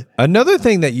good. Another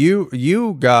thing that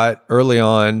you got early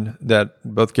on that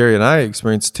both Gary and I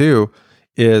experienced too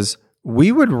is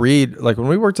we would read, like when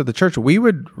we worked at the church,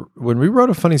 when we wrote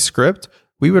a funny script,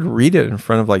 we would read it in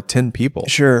front of like 10 people.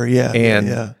 Sure, yeah,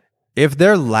 and if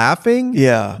they're laughing,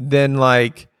 then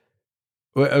like.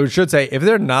 I should say, if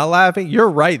they're not laughing, you're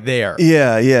right there.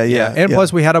 Yeah. And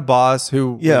plus, we had a boss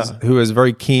who is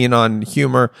very keen on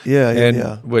humor.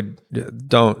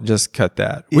 Don't just cut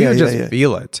that. We would just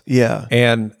feel it. Yeah.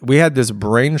 And we had this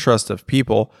brain trust of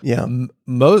people. Yeah.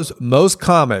 Most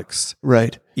comics,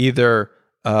 right? Either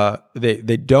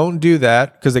they don't do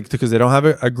that because they don't have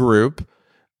a group,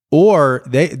 or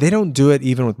they don't do it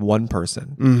even with one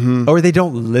person, or they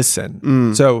don't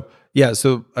listen. So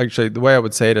actually, the way I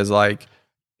would say it is like,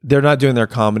 they're not doing their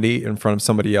comedy in front of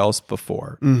somebody else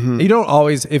before. You don't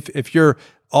always, if you're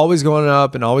always going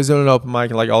up and always doing an open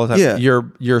mic and like all the time,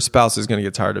 your spouse is going to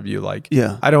get tired of you. Like,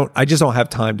 I just don't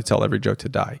have time to tell every joke to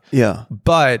die. Yeah.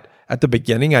 But at the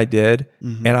beginning I did,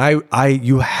 and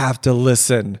you have to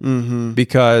listen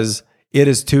because it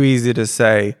is too easy to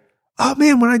say, oh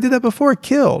man, when I did that before, it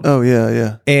killed. Oh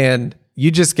yeah. And you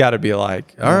just got to be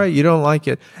like, all right, you don't like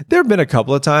it. There have been a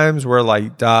couple of times where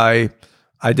like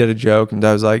I did a joke and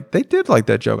I was like, they did like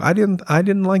that joke. I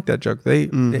didn't like that joke.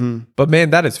 But man,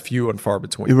 that is few and far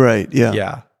between. Right.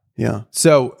 Yeah.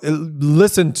 So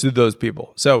listen to those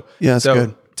people. So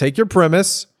good. Take your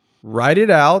premise, write it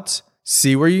out,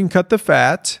 see where you can cut the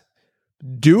fat,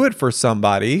 do it for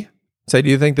somebody. Say,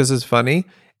 do you think this is funny?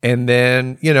 And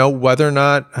then, whether or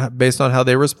not, based on how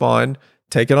they respond,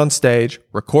 take it on stage,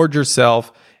 record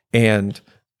yourself, and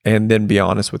then be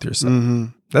honest with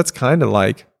yourself. That's kind of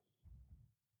like,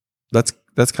 that's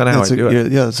kind of how I do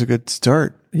it. Yeah, that's a good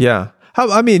start. Yeah.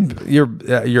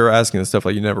 You're asking this stuff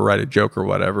like you never write a joke or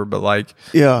whatever, but like,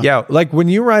 like when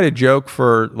you write a joke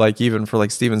for like, even for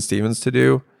like Steven Stevens to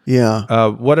do,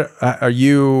 what are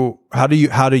you? How do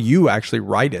you actually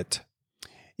write it?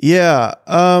 Yeah.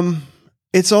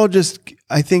 It's all just,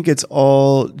 I think it's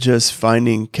all just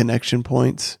finding connection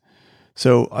points.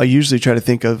 So I usually try to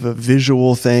think of a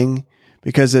visual thing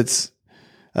because it's,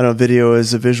 I don't know, video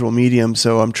is a visual medium,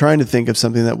 so I'm trying to think of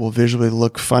something that will visually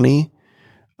look funny.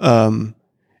 And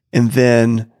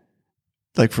then,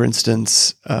 like for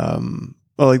instance,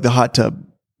 like the hot tub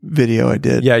video I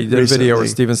did. Yeah, you did recently. a video where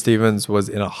Steven Stevens was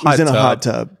in a hot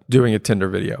tub doing a Tinder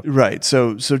video. Right.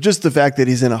 So just the fact that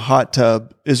he's in a hot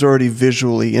tub is already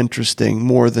visually interesting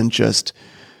more than just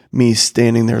me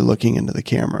standing there looking into the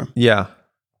camera. Yeah.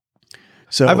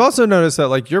 So I've also noticed that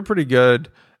like you're pretty good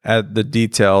at the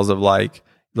details of like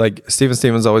Steven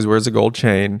Stevens always wears a gold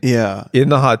chain. yeah. In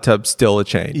the hot tub, still a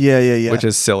chain. Yeah. Which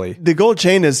is silly. The gold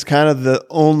chain is kind of the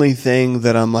only thing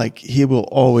that I'm like, he will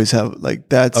always have, like,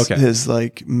 that's Okay. his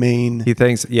like main He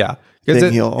thinks, yeah. 'Cause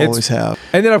thing he'll it's- always have.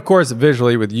 And then of course,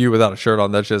 visually with you without a shirt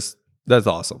on, that's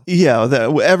awesome. Yeah,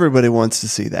 everybody wants to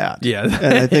see that. Yeah.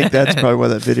 And I think that's probably why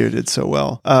that video did so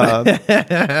well.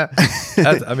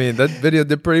 That video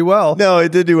did pretty well. No,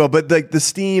 it did do well, but like the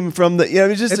steam from the,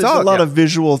 it's just It's there's all- a lot yeah. of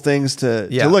visual things to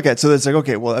Yeah. look at. So it's like,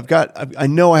 okay, well, I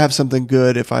know I have something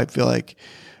good if I feel like,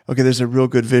 okay, there's a real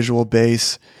good visual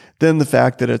base. Then the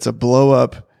fact that it's a blow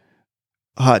up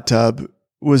hot tub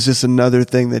was just another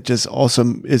thing that just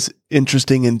also is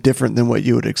interesting and different than what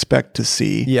you would expect to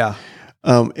see. Yeah.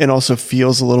 And also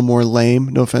feels a little more lame.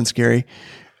 No offense, Gary.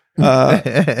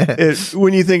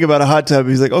 When you think about a hot tub,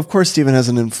 he's like, of course, Steven has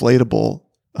an inflatable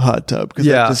hot tub because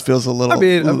Yeah. that just feels a little. I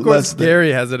mean, of course, less than-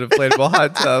 Gary has an inflatable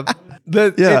hot tub.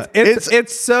 Yeah,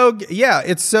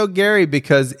 It's so Gary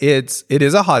because it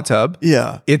is a hot tub.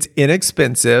 Yeah, It's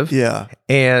inexpensive. yeah.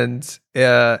 And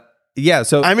so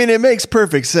I mean, it makes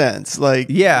perfect sense. Like,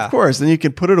 Yeah. of course. Then you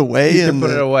can put it away. you can put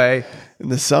it away. in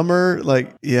the summer.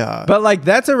 Like, yeah, But like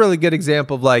that's a really good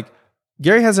example of like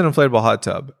Gary has an inflatable hot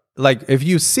tub. Like if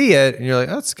you see it and you're like,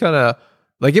 that's kind of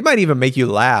like it might even make you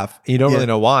laugh. And you don't really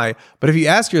know why. But if you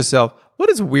ask yourself, what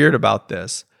is weird about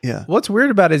this? Yeah. What's weird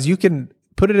about it is you can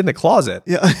put it in the closet.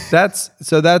 Yeah. That's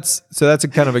a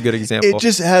kind of a good example. it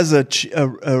just has a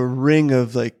ring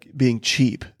of like being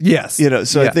cheap. yes.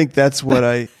 So I think that's what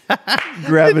I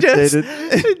gravitated.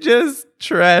 just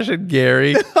trashing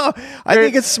Gary. I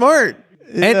think it's smart.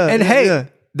 And hey,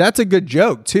 that's a good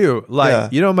joke too.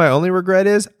 Like, Yeah. my only regret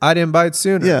is I didn't buy it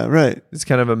sooner. yeah, right. It's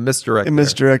kind of a misdirect. And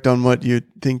misdirect on what you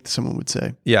think someone would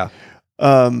say. Yeah.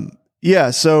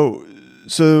 So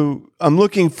I'm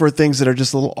looking for things that are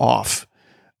just a little off,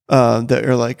 that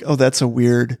are like, oh, that's a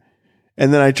weird.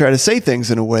 And then I try to say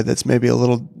things in a way that's maybe a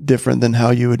little different than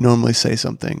how you would normally say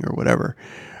something or whatever.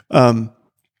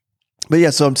 But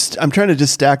yeah, so I'm trying to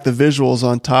just stack the visuals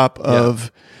on top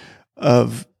of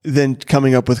then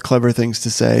coming up with clever things to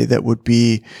say that would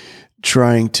be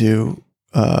trying to,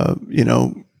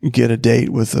 get a date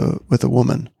with a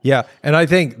woman. Yeah. And I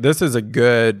think this is a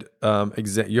good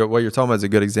example. What you're talking about is a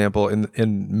good example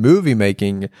in movie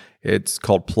making. It's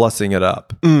called plussing it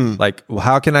up. Like, well,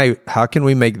 how can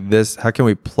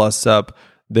we plus up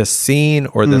this scene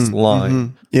or this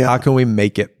line? Yeah. How can we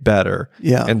make it better?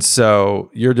 Yeah. And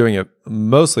so you're doing it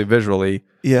mostly visually.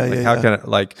 Yeah, Like yeah, how yeah. can it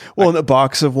like, Well, and a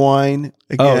box of wine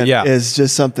again yeah. is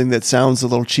just something that sounds a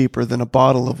little cheaper than a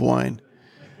bottle of wine.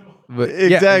 but,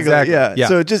 Exactly. Yeah. Yeah.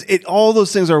 So all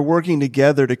those things are working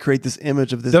together to create this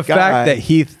image of this the guy fact that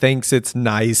he thinks it's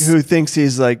nice. who thinks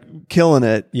he's like killing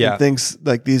it. Yeah. And thinks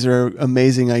like these are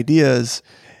amazing ideas.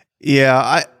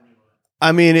 Yeah.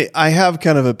 I mean, I have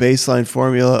kind of a baseline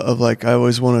formula of like, I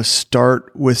always want to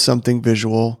start with something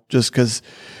visual just because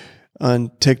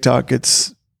on TikTok,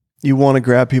 you want to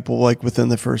grab people like within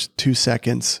the first 2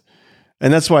 seconds.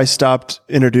 And that's why I stopped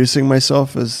introducing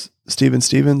myself as Steven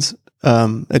Stevens.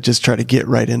 I just try to get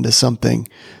right into something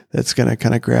that's going to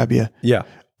kind of grab you. Yeah.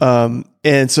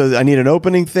 And so I need an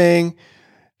opening thing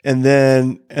and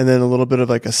then a little bit of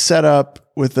like a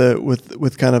setup with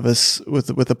kind of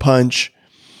with a punch.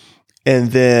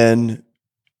 And then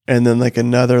like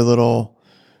another little,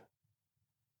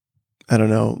 I don't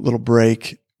know, little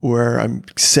break where I'm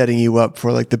setting you up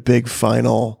for like the big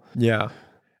final. Yeah.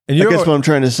 And I guess what I'm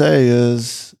trying to say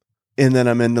is, and then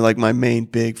I'm into like my main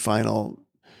big final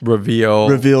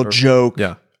reveal joke.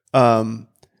 Yeah.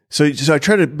 So I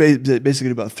try to basically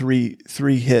do about three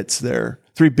hits there,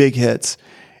 3 big hits,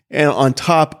 and on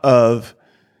top of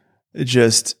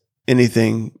just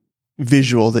anything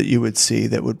visual that you would see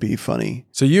that would be funny.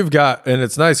 So you've got, and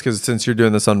it's nice because since you're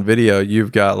doing this on video,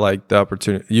 you've got like the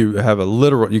opportunity. You can have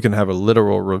a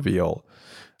literal reveal.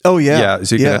 Oh yeah, Yeah.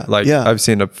 So you can I've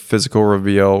seen a physical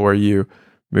reveal where you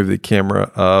move the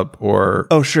camera up or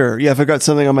Oh sure, yeah. If I got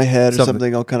something on my head or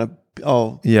something,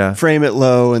 I'll yeah. frame it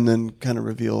low and then kind of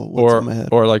reveal what's on my head.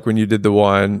 Or like when you did the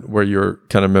one where you're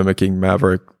kind of mimicking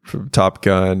Maverick from Top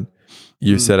Gun,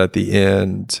 you said at the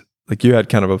end, like you had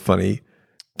kind of a funny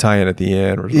tie in at the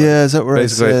end. Or Yeah, is that where I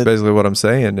said basically what I'm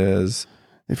saying is,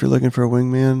 if you're looking for a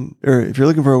wingman, or if you're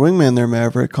looking for a wingman there,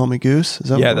 Maverick, call me Goose. Is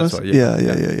that Yeah, what it that's was?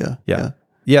 what- yeah.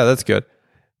 Yeah, that's good.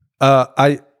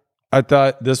 I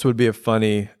thought this would be a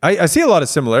funny. I see a lot of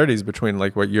similarities between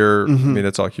like what you're. I mean,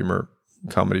 it's all humor,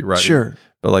 comedy, writing. Sure.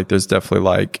 But like, there's definitely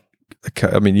like,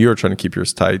 I mean, you're trying to keep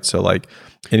yours tight. So like,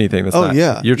 anything that's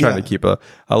you're trying to keep a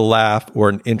laugh or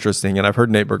an interesting. And I've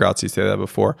heard Nate Bargatze say that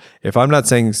before. If I'm not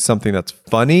saying something that's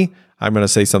funny, I'm going to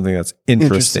say something that's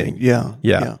interesting.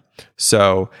 Yeah.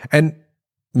 So, and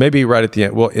maybe right at the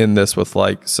end, we'll end this with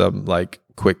like some like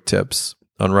quick tips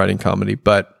on writing comedy.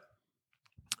 But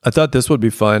I thought this would be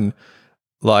fun,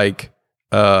 like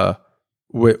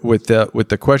with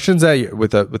the questions that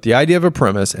with the idea of a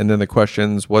premise, and then the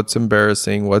questions: what's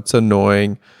embarrassing, what's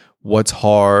annoying, what's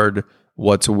hard,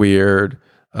 what's weird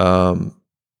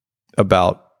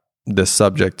about this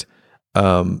subject.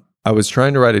 I was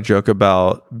trying to write a joke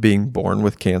about being born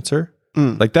with cancer.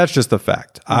 Like that's just a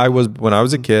fact. When I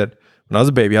was a kid, when I was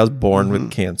a baby, I was born with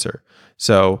cancer.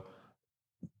 So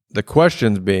the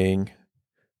questions being,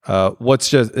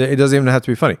 it doesn't even have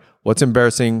to be funny. What's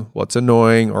embarrassing, what's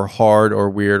annoying or hard or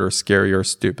weird or scary or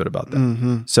stupid about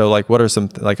that? So like, what are some,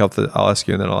 like I'll ask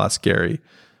you and then I'll ask Gary.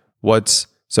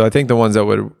 So I think the ones that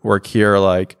would work here are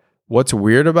like, what's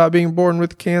weird about being born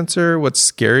with cancer? What's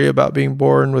scary about being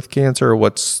born with cancer? Or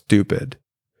what's stupid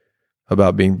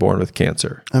about being born with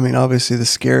cancer? I mean, obviously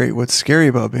what's scary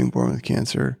about being born with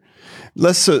cancer,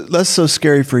 less so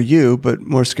scary for you, but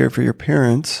more scary for your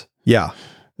parents. Yeah.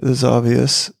 Is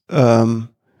obvious.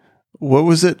 What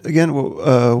was it again?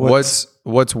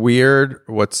 What's weird?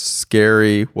 What's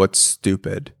scary? What's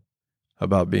stupid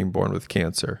about being born with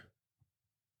cancer?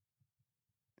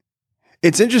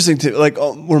 It's interesting to like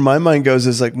where my mind goes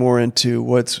is like more into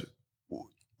what's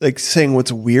like saying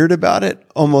what's weird about it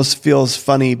almost feels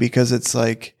funny because it's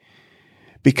like,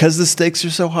 because the stakes are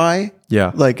so high.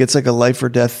 Yeah. Like it's like a life or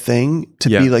death thing to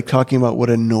be like talking about what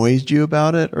annoys you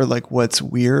about it or like what's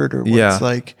weird or what's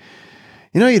like,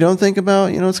 you don't think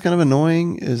about, it's kind of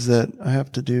annoying is that I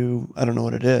have to do, I don't know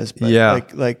what it is, but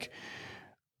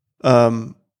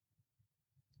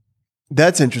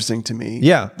that's interesting to me.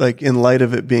 Yeah. Like in light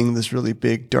of it being this really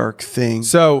big, dark thing.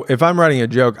 So if I'm writing a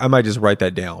joke, I might just write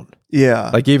that down. Yeah.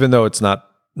 Like, even though it's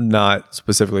not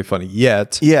specifically funny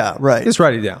yet. Yeah. Right. Just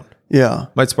write it down. Yeah.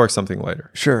 Might spark something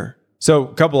later. Sure. So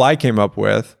a couple I came up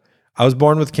with, I was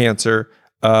born with cancer.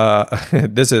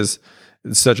 This is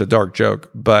such a dark joke,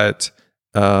 but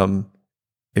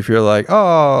if you're like,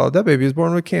 oh, that baby is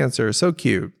born with cancer, so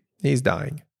cute, he's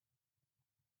dying.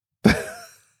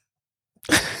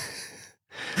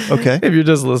 Okay. If you're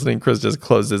just listening, Chris just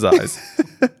closed his eyes.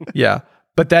 Yeah.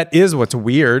 But that is what's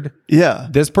weird. Yeah.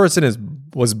 This person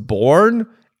was born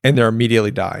and they're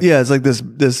immediately dying. Yeah. It's like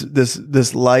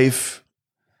this life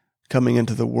coming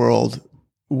into the world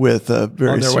with a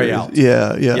very on their way out.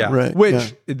 Yeah. Right.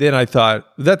 Which then I thought,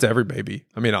 that's every baby.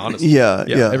 I mean, honestly. Yeah.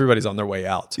 Everybody's on their way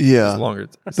out. Yeah. As longer.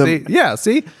 See? Yeah.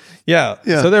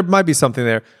 So there might be something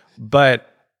there. But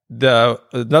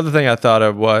another thing I thought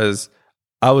of was,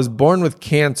 I was born with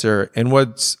cancer, and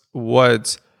what's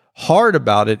hard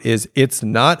about it is it's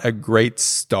not a great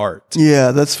start. Yeah,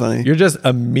 that's funny. You're just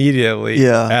immediately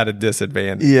at a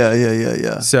disadvantage.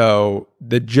 Yeah. So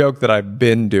the joke that I've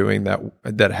been doing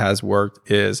that has worked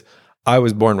is I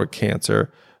was born with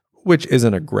cancer, which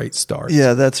isn't a great start.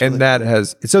 Yeah, that's really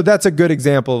so that's a good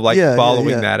example of like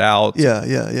following that out.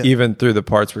 Yeah. Even through the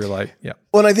parts where you're like,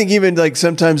 Well, and I think even like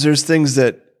sometimes there's things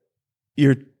that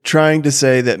you're trying to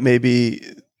say that maybe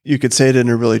you could say it in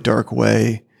a really dark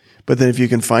way, but then if you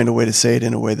can find a way to say it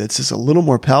in a way that's just a little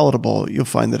more palatable, you'll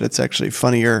find that it's actually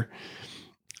funnier.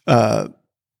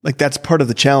 Like that's part of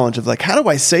the challenge of like, how do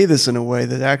I say this in a way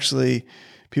that actually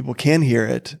people can hear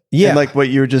it? Yeah. And like what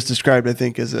you just described, I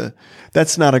think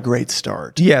that's not a great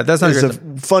start. Yeah, that's not a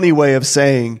funny way of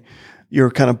saying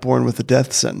you're kind of born with a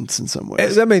death sentence in some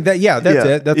ways. I mean, that's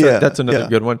it. That's another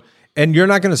good one. And you're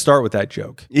not going to start with that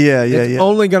joke. It's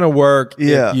only going to work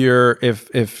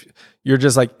if you're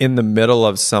just like in the middle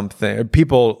of something.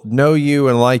 People know you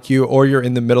and like you, or you're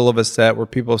in the middle of a set where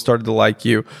people have started to like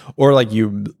you, or like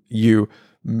you're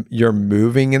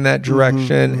moving in that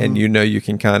direction, and you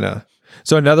can kind of.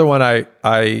 So another one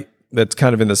I that's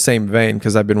kind of in the same vein,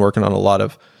 because I've been working on a lot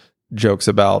of jokes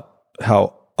about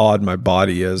how odd my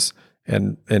body is,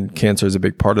 and cancer is a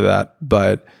big part of that,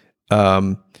 but.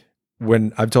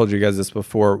 When I've told you guys this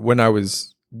before, when I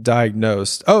was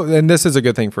diagnosed, and this is a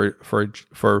good thing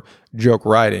for joke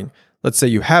writing. Let's say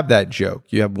you have that joke,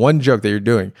 you have one joke that you're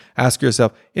doing. Ask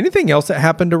yourself, anything else that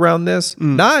happened around this?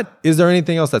 Not, is there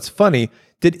anything else that's funny?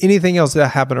 did anything else that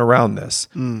happen around this?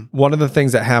 One of the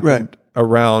things that happened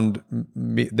around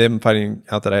them finding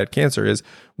out that I had cancer is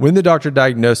when the doctor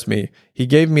diagnosed me, he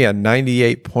gave me a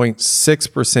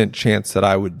 98.6% chance that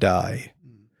I would die.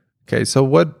 Okay, so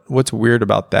what's weird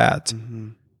about that?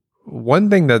 One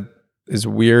thing that is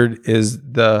weird is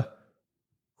why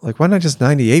not just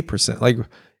 98%? Like,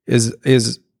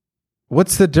 is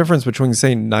what's the difference between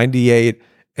saying 98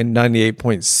 and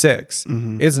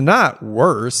 98.6? It's not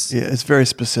worse. Yeah, it's very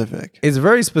specific. It's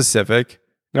very specific.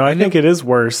 No, I think it is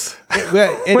worse. It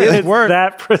When is it's worse.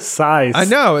 that precise. I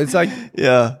know. It's like,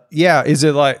 Yeah. yeah. Is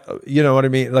it like, you know what I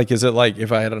mean? Like, is it like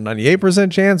if I had a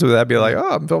 98% chance, would that be like, oh,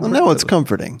 I'm feeling Well, no, it's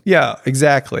comforting. Yeah,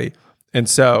 exactly. And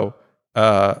so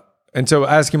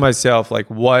asking myself, like,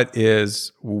 what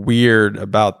is weird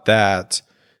about that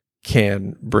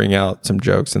can bring out some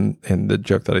jokes. And the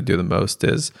joke that I do the most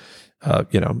is,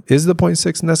 is the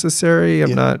 0.6 necessary?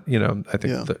 I'm not, I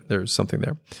think there's something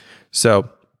there. So,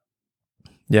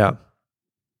 yeah.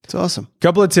 It's awesome.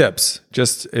 Couple of tips.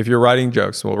 Just if you're writing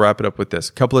jokes, we'll wrap it up with this.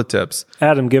 Couple of tips.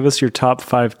 Adam, give us your top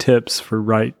 5 tips for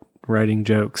writing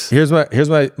jokes. Here's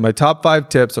my top 5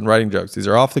 tips on writing jokes. These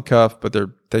are off the cuff, but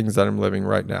they're things that I'm living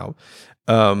right now.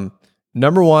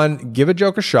 Number 1, give a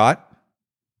joke a shot.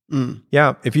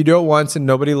 Yeah. If you do it once and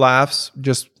nobody laughs,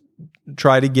 just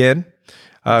try it again.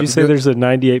 You say there's a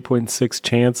 98.6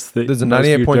 chance that there's a most of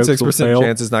your jokes will 98.6% fail?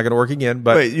 chance it's not going to work again.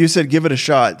 But Wait, you said give it a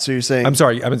shot. So you're saying, I'm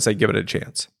sorry, I didn't say give it a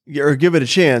chance. or give it a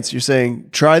chance. You're saying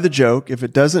try the joke. If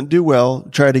it doesn't do well,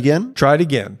 try it again. Try it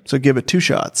again. So give it 2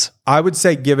 shots, I would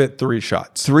say give it 3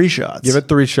 shots. 3 shots. Give it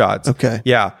 3 shots. Okay.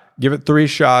 Yeah. Give it 3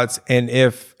 shots. And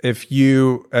if it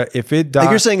dies, Like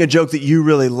you're saying a joke that you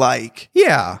really like.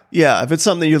 yeah. Yeah. If it's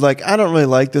something you're like, I don't really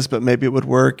like this, but maybe it would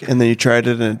work. And then you tried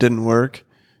it and it didn't work.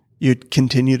 You'd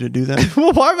continue to do that.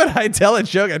 Well, why would I tell a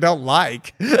joke I don't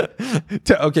like?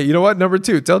 Okay, you know what? Number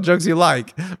 2, tell jokes you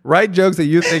like. Write jokes that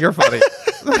you think are funny.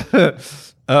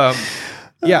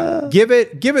 Give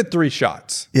it 3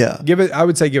 shots. Yeah. I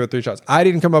would say give it 3 shots. I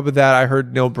didn't come up with that. I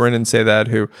heard Neil Brennan say that,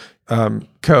 who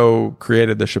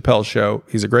co-created the Chappelle Show.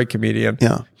 He's a great comedian.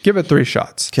 Yeah. Give it 3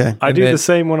 shots. Okay. I And do then- the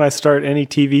same when I start any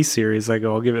TV series. I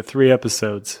go, I'll give it 3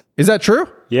 episodes. Is that true?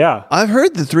 Yeah. I've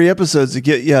heard the 3 episodes to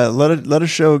get, let a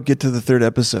show get to the 3rd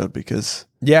episode because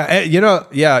Yeah.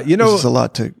 there's a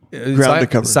lot to ground to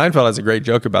cover. Seinfeld has a great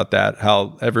joke about that.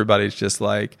 How everybody's just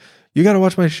like, you got to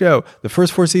watch my show. The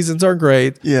first 4 seasons aren't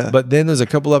great. Yeah. But then there's a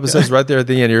couple episodes right there at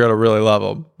the end. You're going to really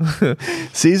love them.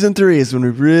 Season 3 is when we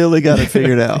really got it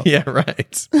figured out. Yeah,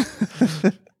 right.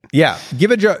 Yeah.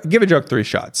 Give a joke 3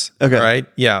 shots. Okay. All right.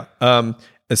 Yeah. The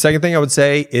second thing I would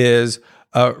say is,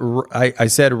 I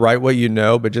said write what you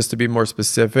know, but just to be more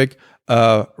specific,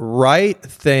 write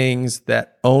things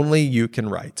that only you can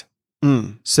write.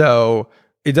 So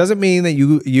it doesn't mean that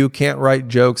you can't write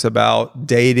jokes about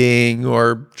dating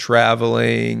or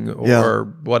traveling or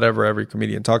whatever every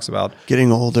comedian talks about. Getting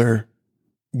older,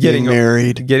 getting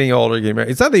married. Getting older, getting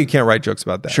married. It's not that you can't write jokes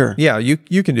about that. Sure. Yeah, you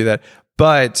can do that.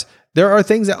 But there are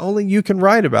things that only you can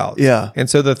write about. Yeah. And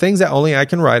so the things that only I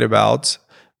can write about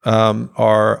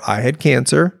are I had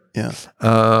cancer. Yeah.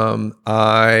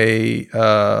 I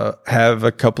have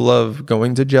a couple of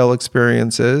going to jail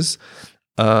experiences.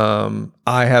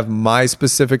 I have my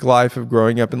specific life of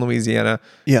growing up in Louisiana.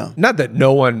 Yeah. Not that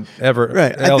no one ever.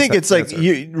 Right. I think it's like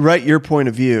you write your point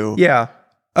of view. Yeah.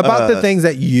 About the things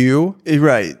that you.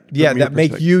 Right. Yeah. From your That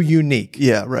make perspective. you unique.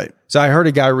 Yeah. Right. So I heard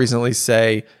a guy recently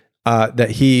say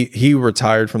that he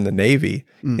retired from the Navy,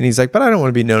 and he's like, but I don't want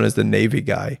to be known as the Navy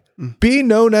guy. Be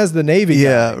known as the Navy guy.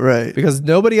 Yeah. Right. Because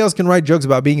nobody else can write jokes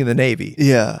about being in the Navy.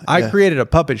 Yeah. I created a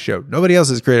puppet show. Nobody else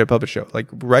has created a puppet show. Like,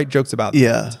 write jokes about that.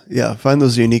 Yeah. Yeah. Find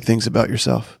those unique things about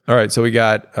yourself. All right. So we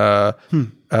got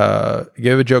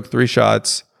give a joke 3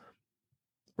 shots.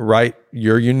 Write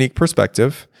your unique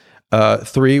perspective.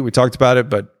 3, we talked about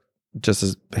it, but just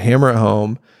as hammer it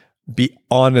home, be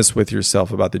honest with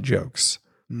yourself about the jokes.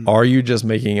 Are you just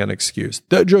making an excuse?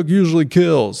 That joke usually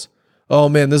kills. Oh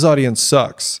man, this audience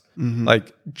sucks.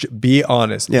 Like, be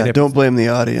honest. Yeah. And if- Don't blame the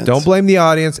audience. don't blame the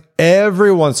audience.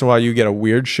 Every once in a while, you get a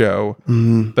weird show,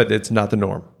 but it's not the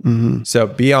norm. So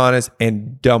be honest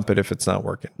and dump it if it's not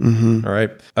working. All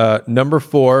right. Number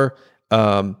 4,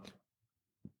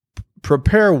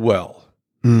 prepare well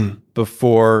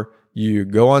before you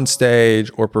go on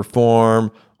stage or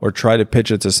perform or try to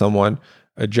pitch it to someone.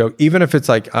 A joke, even if it's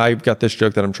like, I've got this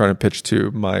joke that I'm trying to pitch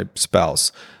to my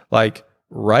spouse, like,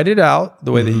 write it out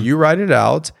the way that you write it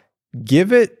out.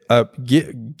 Give it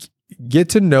get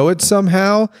to know it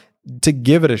somehow to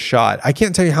give it a shot. I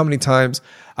can't tell you how many times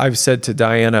I've said to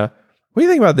Diana, what do you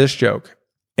think about this joke?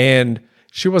 And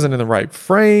she wasn't in the right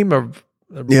frame of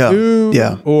mood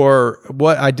Yeah. or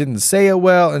what I didn't say it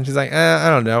well. And she's like, I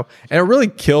don't know. And it really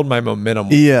killed my momentum.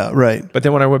 Yeah, right. But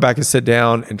then when I went back and sit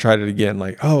down and tried it again,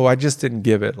 like, oh, I just didn't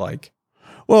give it like.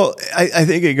 Well, I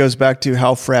think it goes back to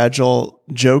how fragile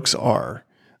jokes are.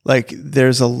 Like,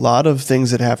 there's a lot of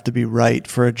things that have to be right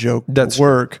for a joke That's to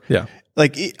work. Yeah.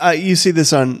 Like, you see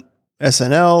this on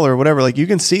SNL or whatever. Like, you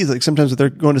can see, like, sometimes if they're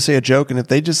going to say a joke and if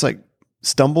they just like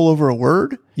stumble over a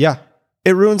word, Yeah.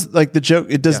 it ruins like the joke.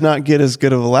 It does not get as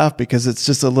good of a laugh because it's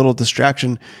just a little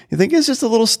distraction. You think it's just a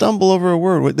little stumble over a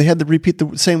word. They had to repeat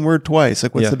the same word twice.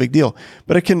 Like, what's the big deal?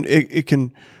 But it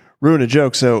can ruin a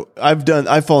joke. So I've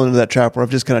fallen into that trap where I've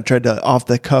just kind of tried to off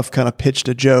the cuff kind of pitched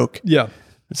a joke. Yeah.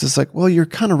 It's just like, well, you're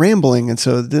kind of rambling. And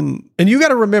so then. And you got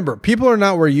to remember, people are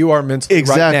not where you are mentally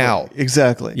right now.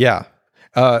 Exactly. Yeah.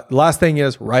 Last thing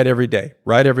is write every day.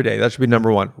 Write every day. That should be number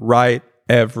one. Write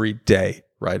every day.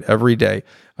 Write every day.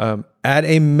 At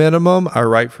a minimum, I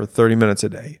write for 30 minutes a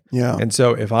day. Yeah. And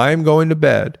so if I'm going to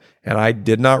bed and I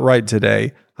did not write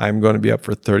today, I'm going to be up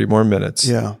for 30 more minutes.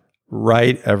 Yeah.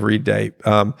 Write every day.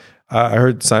 I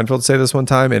heard Seinfeld say this one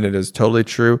time, and it is totally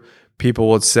true. People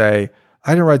would say,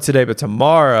 I didn't write today, but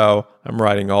tomorrow I'm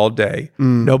writing all day.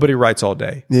 Nobody writes all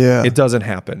day. Yeah. It doesn't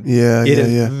happen. Yeah. It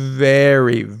is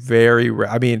very, very rare.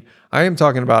 I mean, I am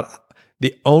talking about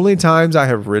the only times I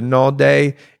have written all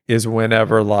day is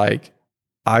whenever like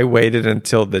I waited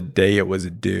until the day it was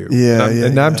due. Yeah.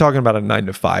 And I'm talking about a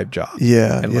 9-to-5 job.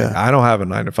 Yeah. And like, I don't have a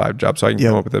 9-to-5 job, so I can Yeah.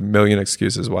 come up with a million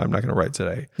excuses why I'm not going to write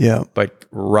today. Yeah. But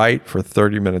write for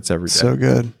 30 minutes every day. So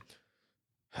good.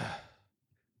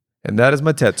 And that is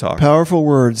my TED Talk. Powerful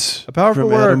words. A powerful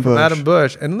from word Adam from Bush. Adam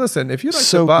Bush. And listen, if you'd like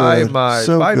So to buy good. my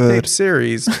So 5-tape good.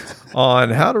 series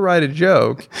on how to write a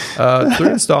joke,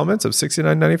 3 installments of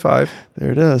 $69.95.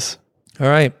 There it is. All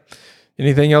right.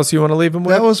 Anything else you want to leave them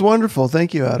with? That was wonderful.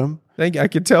 Thank you, Adam. Thank you. I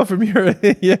could tell from your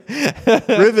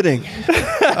Riveting.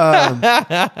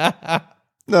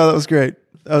 No, that was great.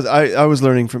 I was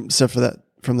learning from stuff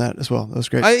from that as well. That was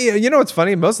great. You know what's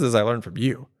funny? Most of this I learned from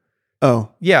you.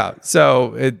 Oh, Yeah.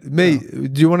 So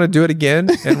do you want to do it again?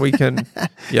 And we can,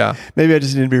 yeah. maybe I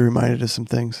just need to be reminded of some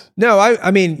things. No, I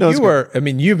mean,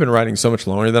 it's you've been writing so much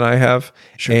longer than I have.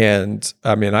 Sure. And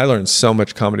I mean, I learned so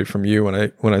much comedy from you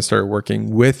when I started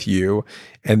working with you.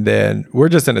 And then we're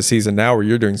just in a season now where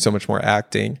you're doing so much more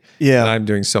acting. Yeah. And I'm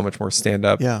doing so much more stand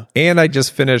up. Yeah. And I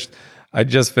just finished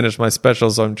my special,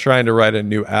 so I'm trying to write a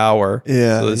new hour.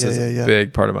 Yeah, So this is yeah. a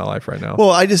big part of my life right now. Well,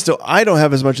 I don't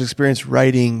have as much experience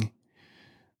writing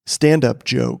stand-up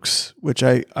jokes, which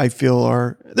I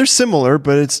feel they're similar,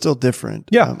 but it's still different.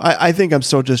 Yeah. I think I'm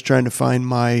still just trying to find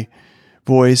my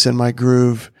voice and my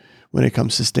groove when it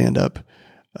comes to stand-up.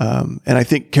 And I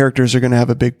think characters are going to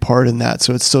have a big part in that.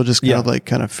 So it's still just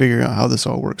kind of figuring out how this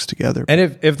all works together. And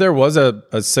if there was a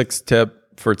sixth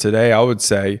tip for today, I would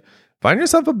say find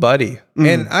yourself a buddy.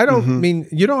 And I don't mean,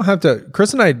 you don't have to,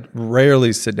 Chris and I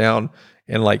rarely sit down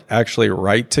and like actually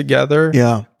write together.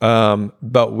 Yeah.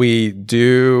 But we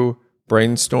do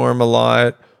brainstorm a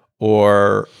lot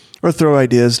or throw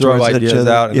ideas throw towards each ideas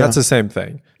other. out. And Yeah. that's the same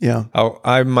thing. Yeah.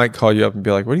 I might call you up and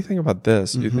be like, what do you think about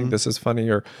this? Do you think this is funny?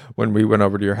 Or when we went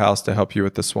over to your house to help you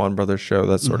with the Swan Brothers show,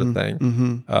 that sort of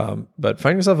thing. But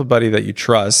find yourself a buddy that you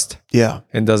trust Yeah.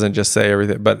 and doesn't just say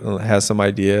everything, but has some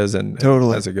ideas and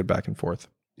Totally. has a good back and forth.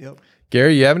 Yep.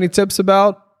 Gary, you have any tips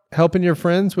about helping your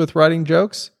friends with writing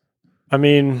jokes? I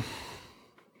mean,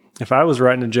 if I was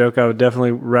writing a joke, I would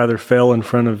definitely rather fail in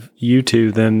front of you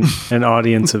two than an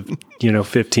audience of,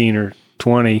 15 or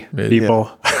 20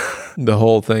 people. The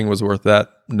whole thing was worth that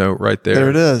note right there. There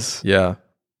it is. Yeah.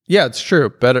 Yeah, it's true.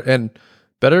 Better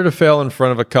to fail in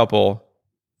front of a couple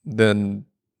than,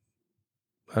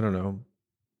 I don't know,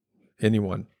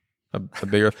 anyone. A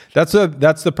bigger. That's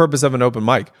the purpose of an open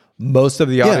mic. Most of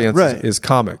the audience is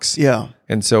comics. Yeah.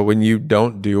 And so when you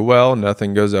don't do well,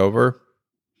 nothing goes over,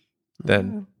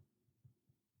 then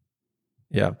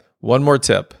yeah. One more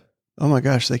tip. Oh my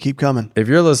gosh, they keep coming. If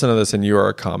you're listening to this and you are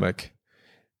a comic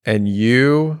and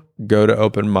you go to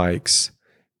open mics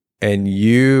and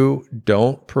you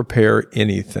don't prepare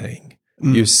anything,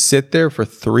 you sit there for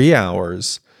 3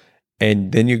 hours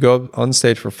and then you go on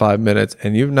stage for 5 minutes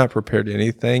and you've not prepared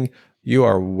anything, you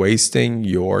are wasting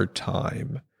your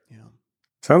time.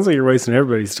 Sounds like you're wasting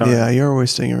everybody's time. Yeah, you're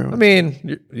wasting everyone. I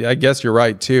mean, I guess you're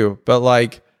right too, but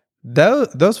like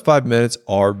those 5 minutes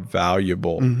are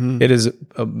valuable. It is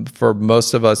for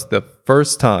most of us the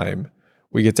first time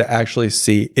we get to actually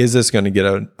see, is this going to get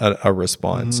a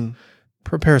response?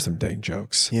 Prepare some dang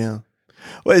jokes. Yeah.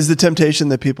 Well, is the temptation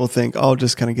that people think, I'll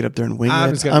just kind of get up there and wing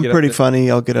it? I'm pretty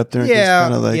funny. I'll get up there and just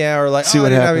kind of like, or like, see I what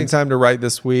didn't have any happens. time to write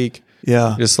this week.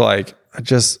 Yeah. Just like,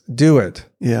 just do it.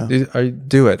 Yeah.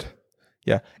 Do it.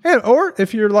 Yeah. And or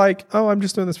if you're like, oh, I'm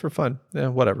just doing this for fun. Yeah,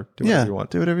 whatever. Do whatever you want.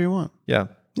 Do whatever you want. Yeah.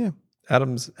 Yeah.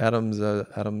 Adam's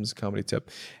comedy tip.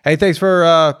 Hey, thanks for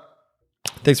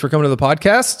coming to the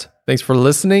podcast. Thanks for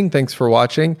listening. Thanks for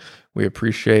watching. We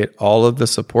appreciate all of the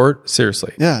support.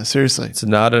 Seriously. Yeah, seriously.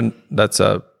 That's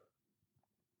a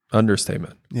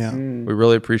understatement. Yeah. We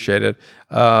really appreciate it.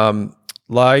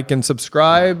 Like and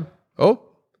subscribe. Oh,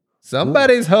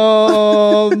 somebody's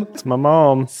home. It's my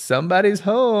mom. Somebody's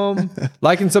home.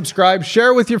 Like and subscribe.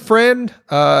 Share with your friend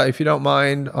if you don't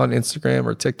mind on Instagram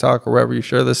or TikTok or wherever you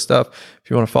share this stuff. If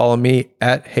you want to follow me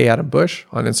at Hey Adam Bush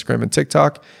on Instagram and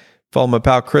TikTok. Follow my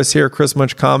pal Chris here, Chris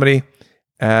Munch Comedy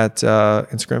at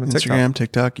Instagram and TikTok. Instagram,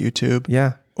 TikTok, YouTube.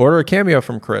 Yeah. Order a cameo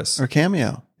from Chris. Or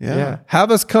Cameo. Yeah.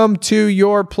 Have us come to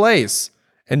your place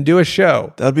and do a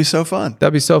show. That'd be so fun.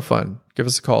 That'd be so fun. Give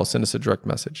us a call. Send us a direct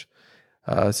message.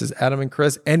 This is Adam and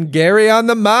Chris and Gary on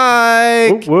the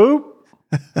mic. Whoop, whoop.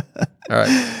 All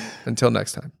right. Until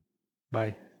next time.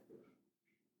 Bye.